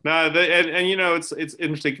 No, and you know, it's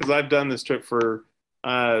interesting because I've done this trip for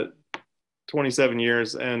 27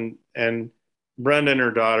 years, and Brenda and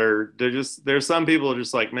her daughter, there's some people who are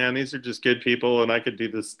just like, man, these are just good people and I could do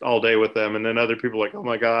this all day with them. And then other people are like, oh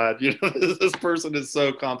my God, you know, this person is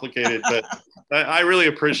so complicated. But I really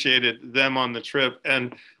appreciated them on the trip.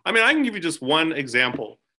 And I mean, I can give you just one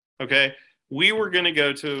example. Okay. We were going to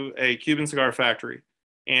go to a Cuban cigar factory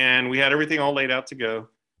and we had everything all laid out to go.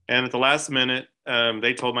 And at the last minute,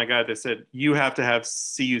 they told my guy, they said, you have to have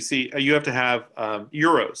CUC, you have to have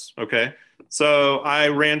euros. Okay. So I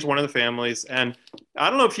ran to one of the families, and I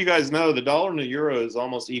don't know if you guys know, the dollar and the euro is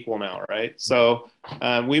almost equal now, right? So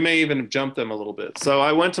we may even jump them a little bit. So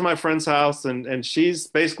I went to my friend's house, and she's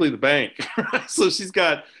basically the bank. So she's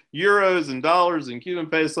got euros and dollars and Cuban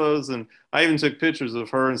pesos, and I even took pictures of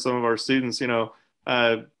her and some of our students,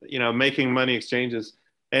 making money exchanges.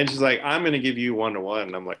 And she's like, I'm going to give you 1-to-1.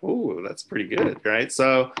 And I'm like, ooh, that's pretty good, right?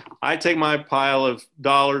 So I take my pile of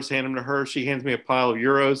dollars, hand them to her. She hands me a pile of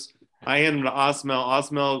euros. I hand them to Osmel.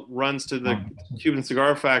 Osmel runs to the Cuban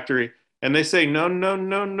cigar factory, and they say, no, no,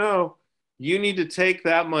 no, no. You need to take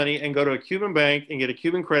that money and go to a Cuban bank and get a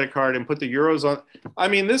Cuban credit card and put the euros on. I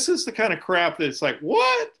mean, this is the kind of crap that's like,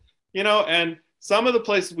 what? You know, and some of the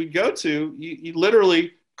places we go to, you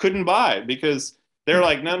literally couldn't buy because they're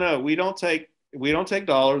like, no, no, we don't take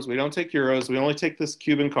dollars, we don't take euros, we only take this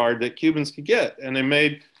Cuban card that Cubans could get. And they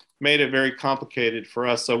made it very complicated for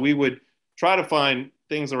us. So we would try to find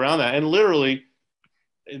things around that. And literally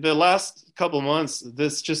the last couple of months,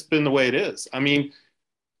 this just been the way it is. I mean,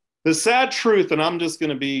 the sad truth, and I'm just going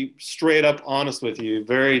to be straight up honest with you,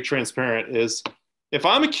 very transparent, is if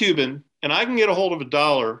I'm a Cuban and I can get a hold of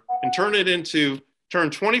 $1 and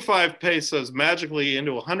turn 25 pesos magically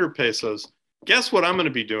into 100 pesos, guess what I'm going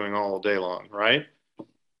to be doing all day long, right?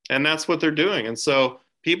 And that's what they're doing. And so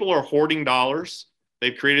people are hoarding dollars.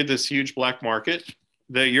 They've created this huge black market.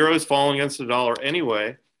 The euro is falling against the dollar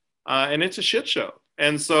anyway, and it's a shit show.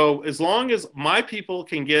 And so as long as my people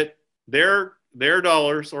can get their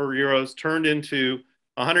dollars or euros turned into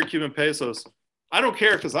 100 Cuban pesos, I don't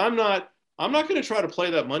care, because I'm not going to try to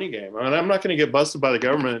play that money game. I mean, I'm not going to get busted by the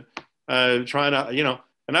government trying to,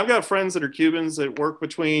 and I've got friends that are Cubans that work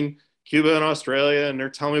between Cuba and Australia, and they're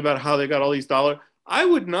telling me about how they got all these dollars. I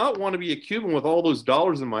would not want to be a Cuban with all those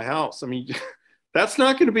dollars in my house. I mean, that's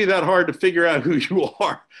not going to be that hard to figure out who you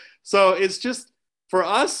are. So it's just, for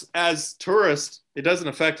us as tourists, it doesn't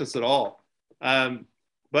affect us at all.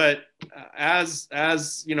 But as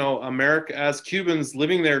America, as Cubans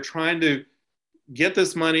living there, trying to get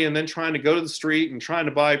this money and then trying to go to the street and trying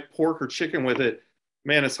to buy pork or chicken with it,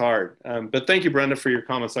 man, it's hard. But thank you, Brenda, for your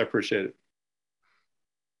comments. I appreciate it.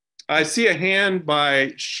 I see a hand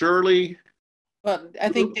by Shirley. Well, I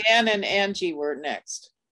think Dan and Angie were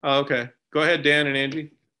next. Oh, okay. Go ahead, Dan and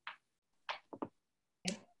Angie.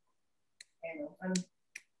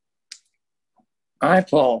 Hi,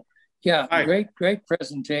 Paul. Yeah, Hi. Great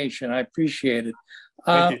presentation. I appreciate it.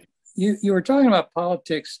 Thank you. You were talking about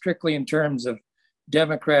politics strictly in terms of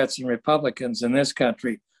Democrats and Republicans in this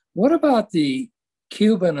country. What about the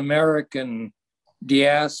Cuban American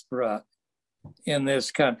diaspora in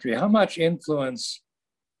this country? How much influence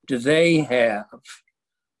do they have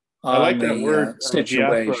on I like that word, situation?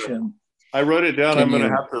 diaspora. I wrote it down. I'm going to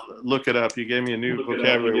have to look it up. You gave me a new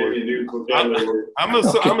vocabulary word. I'm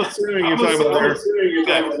assuming you're talking about their.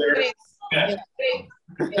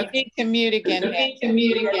 You need to mute again.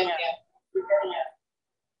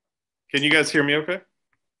 Can you guys hear me okay?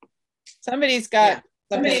 Somebody's got.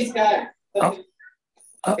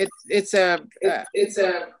 It's a.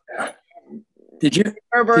 Did you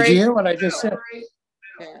hear what I just said?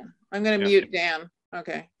 Yeah. I'm going to mute Dan.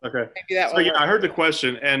 Okay. Okay. Maybe that so yeah, I heard the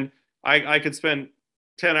question, and I could spend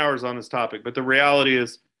 10 hours on this topic, but the reality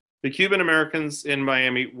is the Cuban Americans in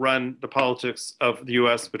Miami run the politics of the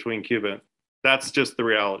U.S. between Cuba. That's just the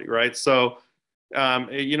reality, right? So,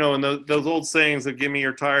 and those old sayings of give me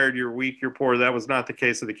you're tired, you're weak, you're poor, that was not the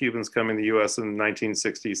case of the Cubans coming to the U.S. in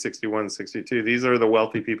 1960, 61, 62. These are the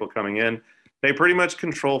wealthy people coming in. They pretty much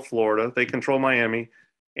control Florida. They control Miami,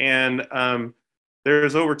 and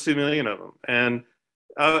there's over 2 million of them. And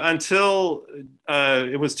until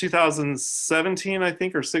it was 2017, I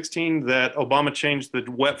think, or 16, that Obama changed the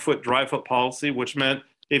wet foot, dry foot policy, which meant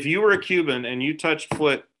if you were a Cuban and you touched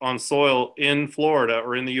foot on soil in Florida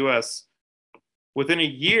or in the US, within a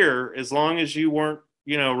year, as long as you weren't,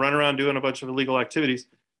 running around doing a bunch of illegal activities,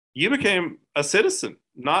 you became a citizen,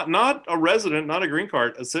 not a resident, not a green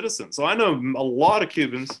card, a citizen. So I know a lot of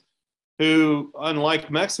Cubans who,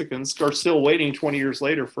 unlike Mexicans, are still waiting 20 years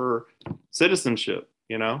later for citizenship,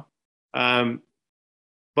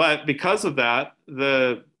 But because of that,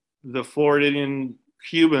 the Floridian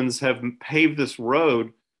Cubans have paved this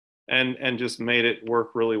road and just made it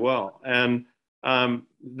work really well. And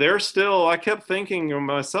they're still, I kept thinking to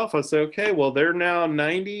myself, I say, okay, well, they're now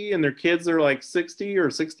 90 and their kids are like 60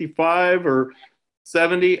 or 65 or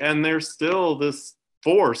 70, and they're still this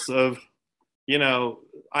force of,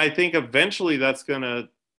 I think eventually that's going to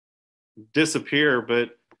disappear,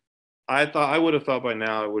 but I would have thought by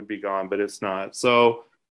now it would be gone, but it's not. So,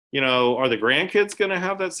 are the grandkids going to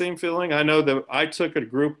have that same feeling? I know that I took a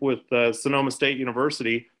group with Sonoma State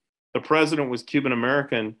University. The president was Cuban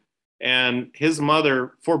American, and his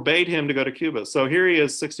mother forbade him to go to Cuba. So here he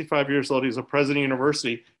is, 65 years old. He's a president of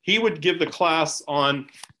university. He would give the class on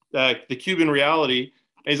the Cuban reality.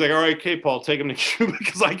 And he's like, all right, okay, Paul, take him to Cuba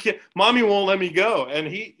because I can't, mommy won't let me go. And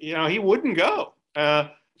he wouldn't go.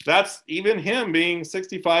 That's even him being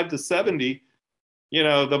 65 to 70.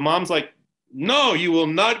 The mom's like, no, you will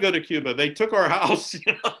not go to Cuba. They took our house,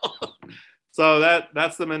 So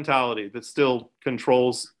that's the mentality that still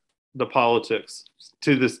controls the politics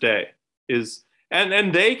to this day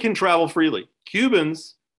and they can travel freely.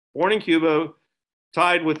 Cubans born in Cuba,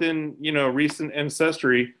 tied within, recent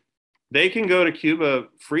ancestry, they can go to Cuba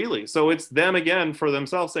freely. So it's them again for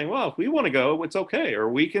themselves saying, well, if we want to go, it's okay. Or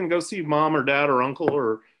we can go see mom or dad or uncle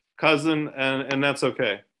or cousin, and that's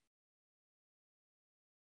okay.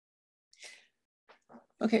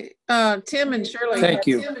 Okay, Tim and Shirley. Thank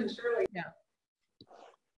you. Yeah.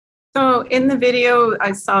 So in the video,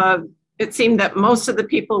 I saw it seemed that most of the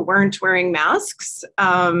people weren't wearing masks.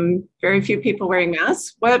 Very few people wearing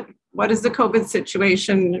masks. What is the COVID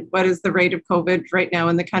situation? What is the rate of COVID right now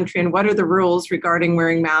in the country? And what are the rules regarding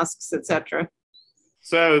wearing masks, et cetera?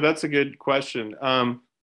 So that's a good question.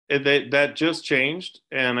 That just changed.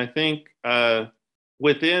 And I think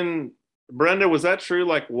within, Brenda, was that true?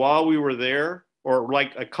 Like while we were there or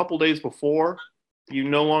like a couple days before, you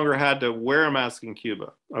no longer had to wear a mask in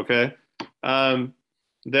Cuba, okay?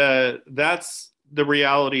 That's the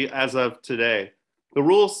reality as of today. The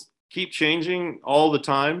rules keep changing all the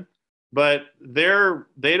time, but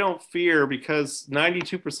they don't fear because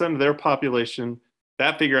 92% of their population,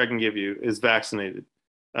 that figure I can give you, is vaccinated.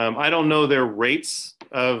 I don't know their rates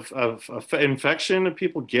of infection of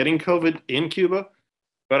people getting COVID in Cuba,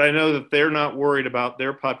 but I know that they're not worried about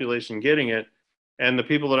their population getting it. And the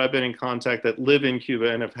people that I've been in contact that live in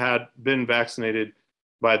Cuba and have been vaccinated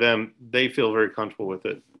by them, they feel very comfortable with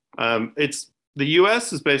it. The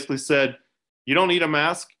US has basically said, you don't need a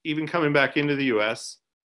mask even coming back into the US.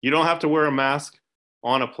 You don't have to wear a mask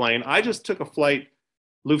on a plane. I just took a flight,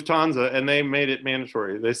 Lufthansa, and they made it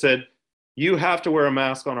mandatory. They said, you have to wear a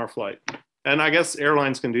mask on our flight. And I guess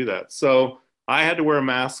airlines can do that. So I had to wear a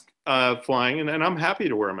mask flying, and I'm happy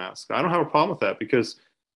to wear a mask. I don't have a problem with that because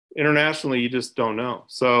internationally, you just don't know.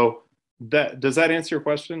 So does that answer your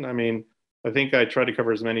question? I mean, I think I tried to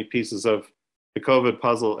cover as many pieces of the COVID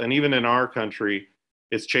puzzle. And even in our country,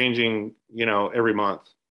 it's changing, every month.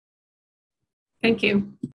 Thank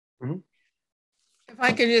you. Mm-hmm. If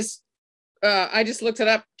I could just, I just looked it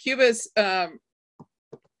up. Cuba's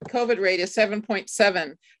COVID rate is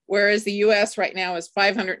 7.7, whereas the US right now is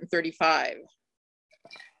 535.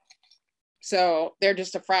 So they're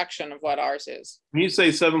just a fraction of what ours is. When you say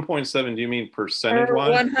 7.7, do you mean percentage-wise?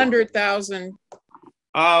 100,000.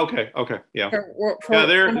 Oh, okay, yeah.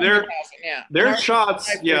 Their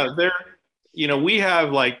shots, we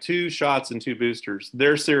have like 2 shots and 2 boosters.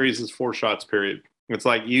 Their series is 4 shots, period. It's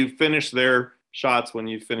like you finish their shots when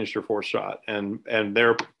you finish your 4th shot, and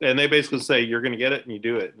they basically say you're going to get it and you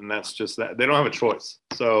do it, and that's just that. They don't have a choice.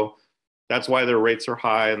 So that's why their rates are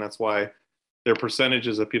high, and that's why their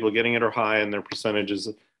percentages of people getting it are high, and their percentages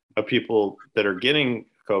of people that are getting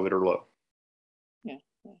COVID are low. Yeah.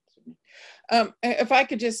 If I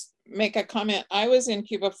could just make a comment, I was in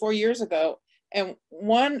Cuba 4 years ago, and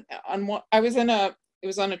it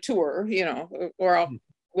was on a tour,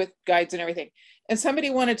 with guides and everything. And somebody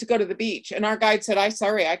wanted to go to the beach, and our guide said,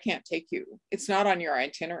 sorry, I can't take you. It's not on your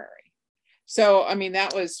itinerary. So, I mean,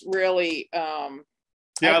 that was really,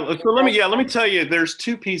 Yeah, so let me tell you, there's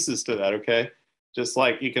two pieces to that, okay? Just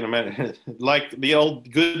like you can imagine, like the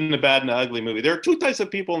old Good and the Bad and the Ugly movie. There are two types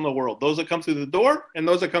of people in the world, those that come through the door and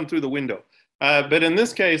those that come through the window. But in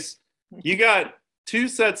this case, you got two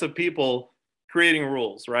sets of people creating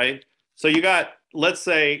rules, right? So you got, let's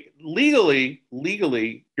say, legally,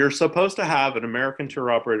 you're supposed to have an American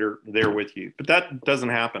tour operator there with you, but that doesn't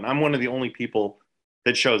happen. I'm one of the only people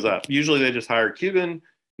that shows up. Usually they just hire a Cuban and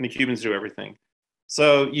the Cubans do everything.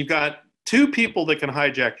 So you've got two people that can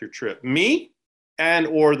hijack your trip, me and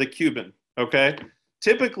or the Cuban, okay?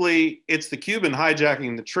 Typically, it's the Cuban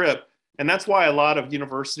hijacking the trip, and that's why a lot of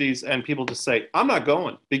universities and people just say, I'm not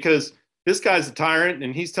going, because this guy's a tyrant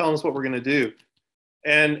and he's telling us what we're gonna do.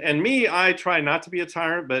 And me, I try not to be a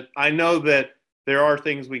tyrant, but I know that there are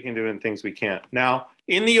things we can do and things we can't. Now,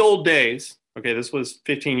 in the old days, okay, this was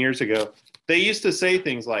 15 years ago, they used to say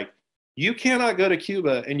things like, you cannot go to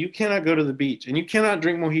Cuba and you cannot go to the beach and you cannot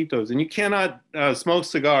drink mojitos and you cannot smoke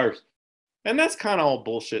cigars. And that's kind of all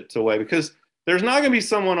bullshit to away, because there's not going to be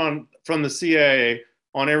someone from the CIA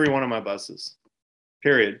on every one of my buses,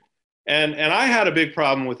 period. And I had a big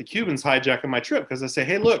problem with the Cubans hijacking my trip, because I say,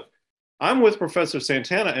 hey, look, I'm with Professor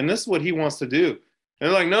Santana and this is what he wants to do.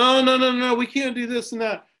 And they're like, no, we can't do this and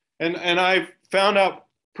that. And I found out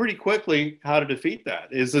pretty quickly how to defeat that.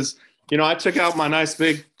 You know, I took out my nice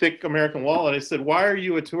big thick American wallet. I said, why are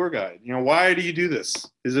you a tour guide? You know, why do you do this?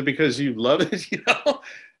 Is it because you love it? You know?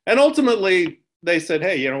 And ultimately they said,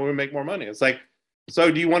 hey, you know, we make more money. It's like,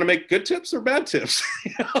 so do you want to make good tips or bad tips?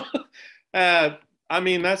 You know? I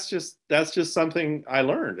mean, that's just something I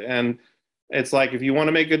learned. And it's like, if you want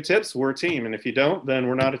to make good tips, we're a team. And if you don't, then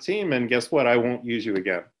we're not a team. And guess what? I won't use you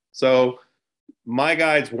again. So my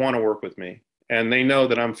guides want to work with me, and they know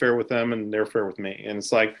that I'm fair with them and they're fair with me. And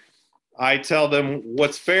it's like, I tell them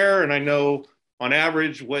what's fair, and I know on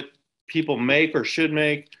average what people make or should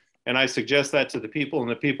make. And I suggest that to the people,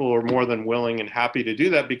 and the people are more than willing and happy to do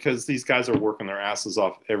that, because these guys are working their asses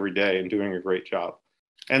off every day and doing a great job.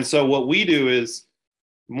 And so what we do is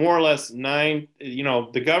more or less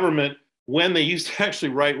the government, when they used to actually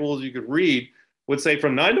write rules you could read, would say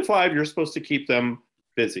from 9 to 5, you're supposed to keep them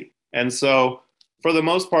busy. And so for the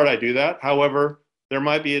most part, I do that. However, there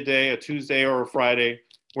might be a day, a Tuesday or a Friday,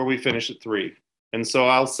 where we finish at 3. And so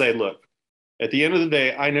I'll say, look, at the end of the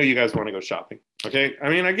day, I know you guys want to go shopping. Okay. I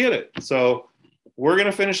mean, I get it. So we're going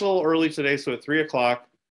to finish a little early today. So at 3 o'clock,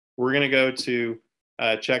 we're going to go to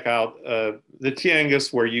check out the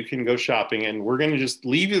Tianguis, where you can go shopping. And we're going to just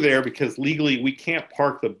leave you there, because legally we can't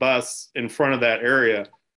park the bus in front of that area,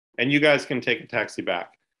 and you guys can take a taxi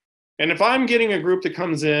back. And if I'm getting a group that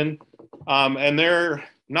comes in and they're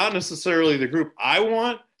not necessarily the group I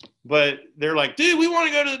want, but they're like, dude, we want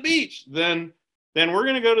to go to the beach, then we're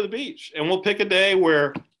going to go to the beach, and we'll pick a day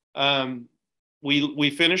where we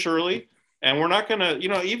finish early. And we're not going to, you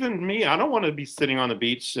know, even me, I don't want to be sitting on the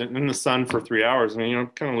beach in the sun for 3 hours. I mean, you know,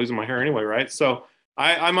 kind of losing my hair anyway, right? So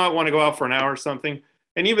I might want to go out for an hour or something.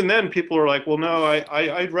 And even then people are like, well, no,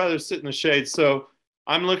 I'd rather sit in the shade. So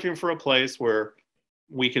I'm looking for a place where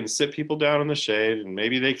we can sit people down in the shade, and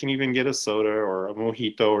maybe they can even get a soda or a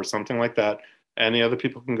mojito or something like that. And the other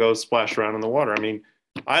people can go splash around in the water. I mean,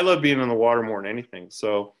 I love being in the water more than anything.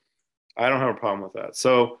 So I don't have a problem with that.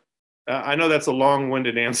 So I know that's a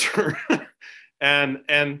long-winded answer.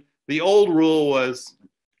 And the old rule was,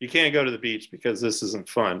 you can't go to the beach because this isn't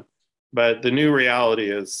fun. But the new reality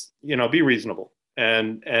is, you know, be reasonable.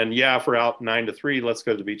 And yeah, if we're out 9 to 3, let's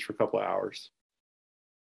go to the beach for a couple of hours.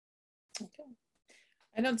 Okay.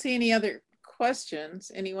 I don't see any other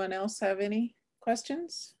questions. Anyone else have any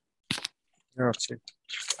questions? Let's see.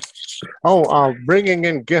 Bringing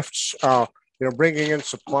in gifts, bringing in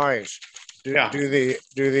supplies.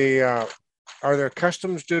 Are there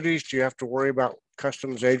customs duties? Do you have to worry about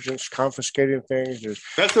customs agents confiscating things?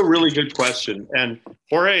 That's a really good question. And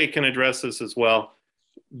Jorge can address this as well.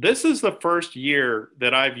 This is the first year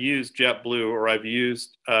that I've used JetBlue or I've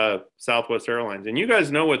used Southwest Airlines. And you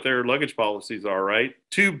guys know what their luggage policies are, right?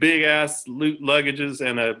 2 big ass loot luggages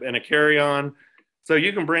and a carry-on. So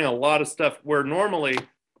you can bring a lot of stuff, where normally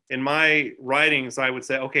in my writings, I would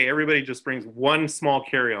say, okay, everybody just brings 1 small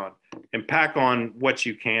carry-on and pack on what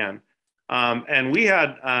you can. And we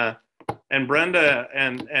had, and Brenda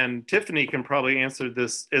and Tiffany can probably answer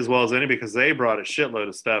this as well as any, because they brought a shitload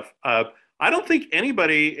of stuff. I don't think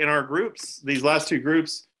anybody in our groups, these last 2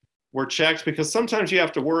 groups, were checked, because sometimes you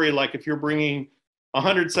have to worry, like if you're bringing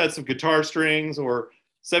 100 sets of guitar strings or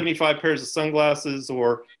 75 pairs of sunglasses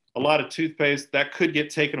or a lot of toothpaste, that could get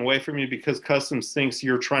taken away from you because customs thinks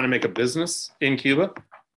you're trying to make a business in Cuba.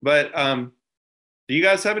 But do you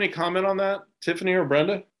guys have any comment on that, Tiffany or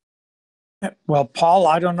Brenda? Well, Paul,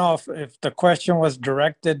 I don't know if the question was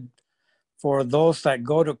directed for those that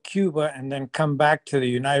go to Cuba and then come back to the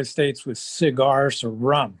United States with cigars or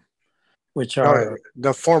rum, which are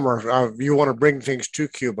the former. You want to bring things to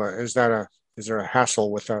Cuba? Is there a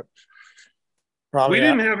hassle with that? Probably. We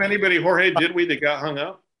didn't have anybody, Jorge, did we, that got hung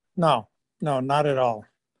up? No, not at all.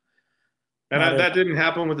 And that didn't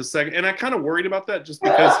happen with the second. And I kind of worried about that just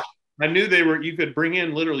because I knew you could bring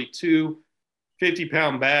in literally 2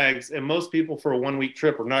 50-pound bags, and most people for a 1-week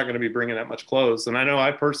trip are not going to be bringing that much clothes. And I know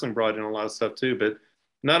I personally brought in a lot of stuff too, but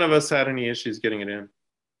none of us had any issues getting it in.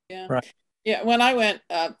 Yeah. Right. Yeah. When I went,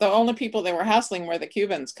 the only people that were hassling were the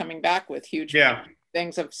Cubans coming back with huge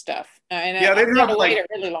things of stuff. And yeah, they had to wait a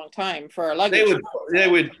really long time for our luggage. They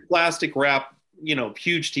would plastic wrap,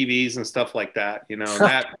 huge TVs and stuff like that.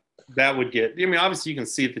 That would get. I mean, obviously you can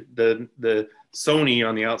see the Sony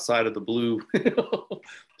on the outside of the blue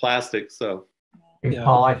plastic. So. Hey,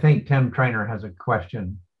 Paul, I think Tim Trainer has a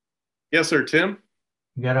question. Yes, sir, Tim.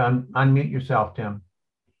 You got to unmute yourself, Tim.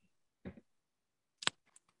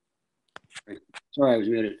 Sorry, I was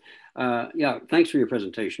muted. Yeah, thanks for your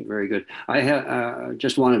presentation. Very good. I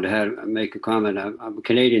just wanted to make a comment.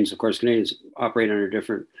 Canadians, of course, Canadians operate under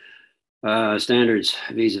different standards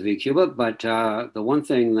vis-a-vis Cuba, but the one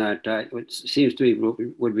thing that seems to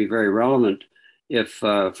me would be very relevant if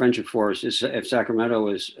Friendship Force if Sacramento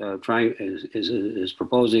is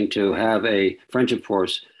proposing to have a Friendship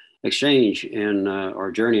Force exchange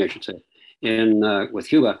or journey, I should say, with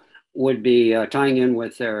Cuba, would be tying in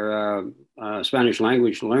with their Spanish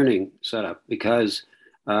language learning setup, because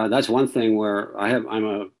that's one thing where I'm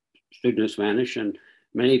a student of Spanish, and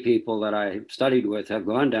many people that I studied with have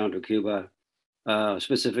gone down to Cuba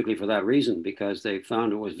specifically for that reason, because they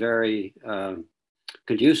found it was very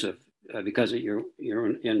conducive. Because you're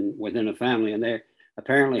within a family, and they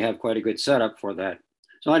apparently have quite a good setup for that.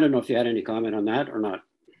 So I don't know if you had any comment on that or not.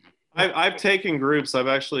 I've taken groups. I've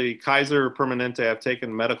actually Kaiser Permanente. I've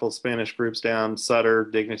taken medical Spanish groups down, Sutter,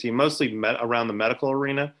 Dignity, mostly around the medical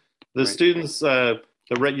arena. The students,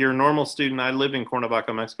 your normal student. I lived in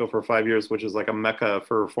Cuernavaca, Mexico for 5 years, which is like a mecca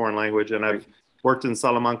for foreign language, and I've worked in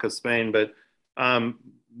Salamanca, Spain, but.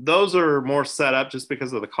 Those are more set up just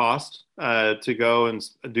because of the cost to go and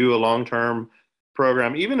do a long-term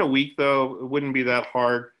program. Even a week, though, it wouldn't be that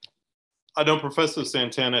hard. I know Professor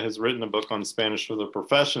Santana has written a book on Spanish for the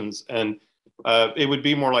professions, and it would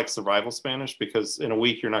be more like survival Spanish, because in a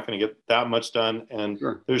week you're not going to get that much done, and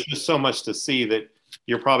there's just so much to see that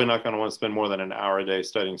you're probably not going to want to spend more than an hour a day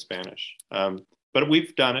studying Spanish. But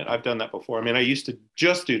we've done it. I've done that before. I mean, I used to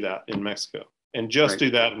just do that in Mexico and just do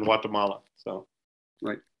that in Guatemala. So.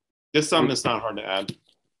 Right. It's something that's not hard to add.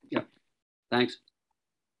 Yeah. Thanks.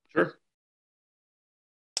 Sure.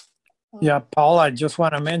 Yeah, Paul, I just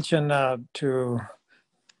want to mention to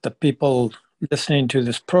the people listening to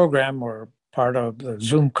this program or part of the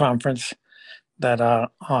Zoom conference that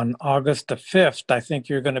on August the 5th, I think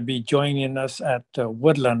you're going to be joining us at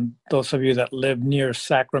Woodland, those of you that live near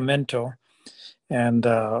Sacramento. And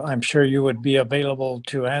I'm sure you would be available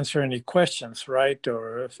to answer any questions, right?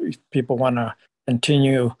 Or if people want to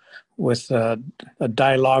continue with a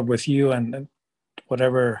dialogue with you and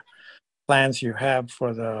whatever plans you have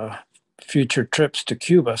for the future trips to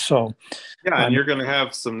Cuba. So yeah, and you're going to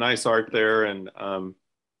have some nice art there, and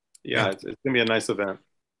it's going to be a nice event.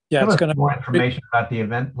 Yeah, it's going to more information about the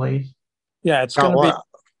event, please. Yeah, it's going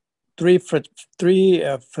to be three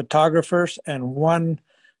photographers and one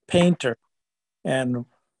painter, and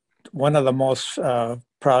one of the most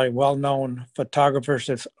probably well-known photographers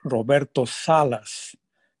is Roberto Salas,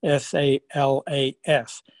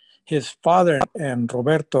 S-A-L-A-S. His father and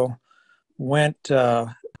Roberto went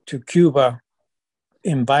to Cuba,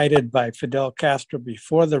 invited by Fidel Castro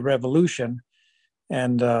before the revolution.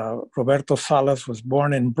 And Roberto Salas was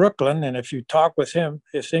born in Brooklyn. And if you talk with him,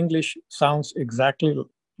 his English sounds exactly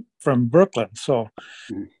from Brooklyn. So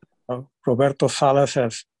Roberto Salas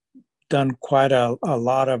has done quite a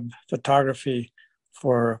lot of photography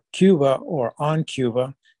for Cuba or on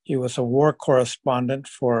Cuba. He was a war correspondent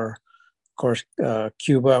for, of course,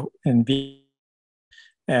 Cuba in Vietnam,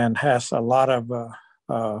 and has a lot of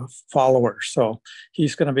followers. So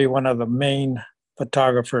he's going to be one of the main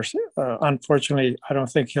photographers. Unfortunately, I don't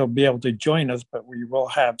think he'll be able to join us, but we will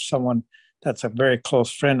have someone that's a very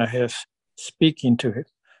close friend of his speaking to him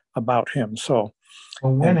about him. So,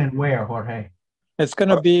 well, when and where, Jorge? It's going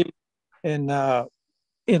to be in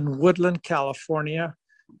Woodland, California,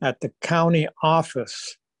 at the county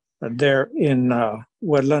office there in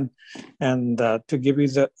Woodland. And to give you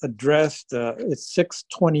the address, it's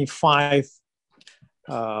 625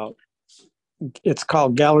 it's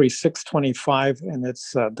called Gallery 625, and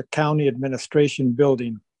it's the County Administration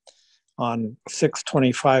Building on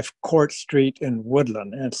 625 Court Street in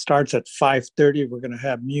Woodland. And it starts at 5:30. We're going to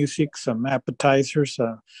have music, some appetizers,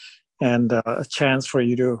 and a chance for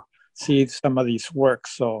you to see some of these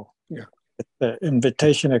works. So yeah, the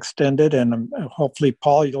invitation extended, and hopefully,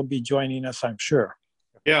 Paul, you'll be joining us, I'm sure.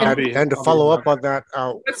 Yeah, and to follow up on that,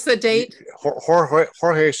 what's the date?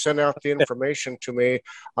 Jorge sent out the information to me.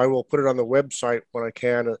 I will put it on the website when I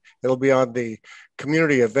can. It'll be on the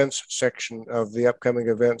community events section of the upcoming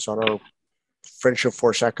events on our Friendship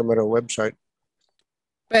Force Sacramento website.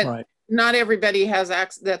 But right. Not everybody has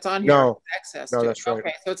access. That's on here. No, access. No, to that's right.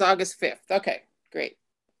 Okay, so it's August 5th. Okay, great.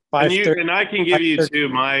 And I can give you too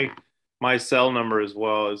my cell number as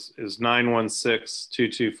well is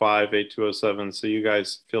 916-225-8207. So you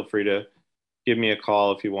guys feel free to give me a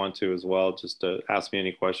call if you want to as well, just to ask me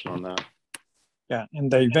any question on that. Yeah,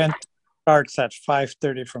 and the event starts at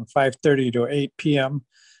 5:30, from 5:30 to 8 p.m.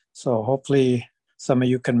 So hopefully some of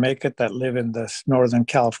you can make it that live in this Northern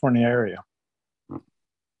California area.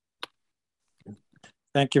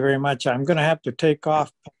 Thank you very much. I'm going to have to take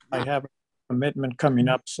off. I have a commitment coming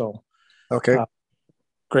up, so. Okay.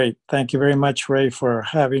 Great. Thank you very much, Ray, for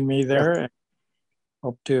having me there. And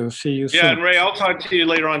hope to see you soon. Yeah, and Ray, I'll talk to you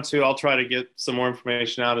later on too. I'll try to get some more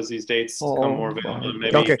information out as these dates become more available.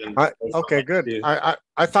 Maybe okay. Okay, good. I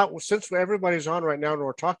thought since everybody's on right now and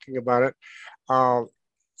we're talking about it,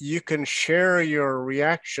 you can share your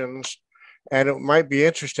reactions, and it might be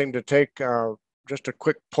interesting to take just a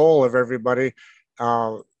quick poll of everybody.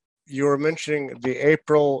 You were mentioning the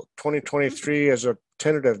April 2023 as a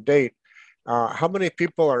tentative date. How many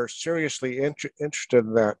people are seriously interested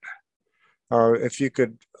in that? If you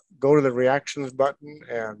could go to the reactions button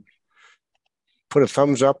and put a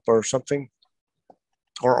thumbs up or something,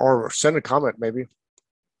 or send a comment maybe.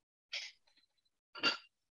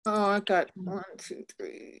 Oh, I got 1, 2,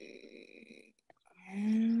 3.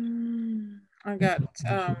 I got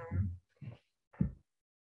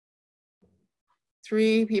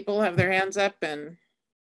 3 people have their hands up, and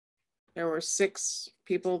there were 6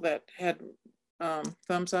 people that had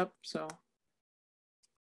thumbs up. So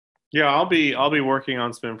yeah, I'll be working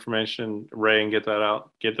on some information, Ray, and get that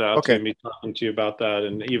out okay. To you and be talking to you about that,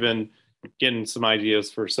 and even getting some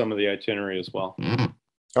ideas for some of the itinerary as well.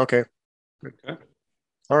 Okay. Okay.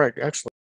 All right. Excellent.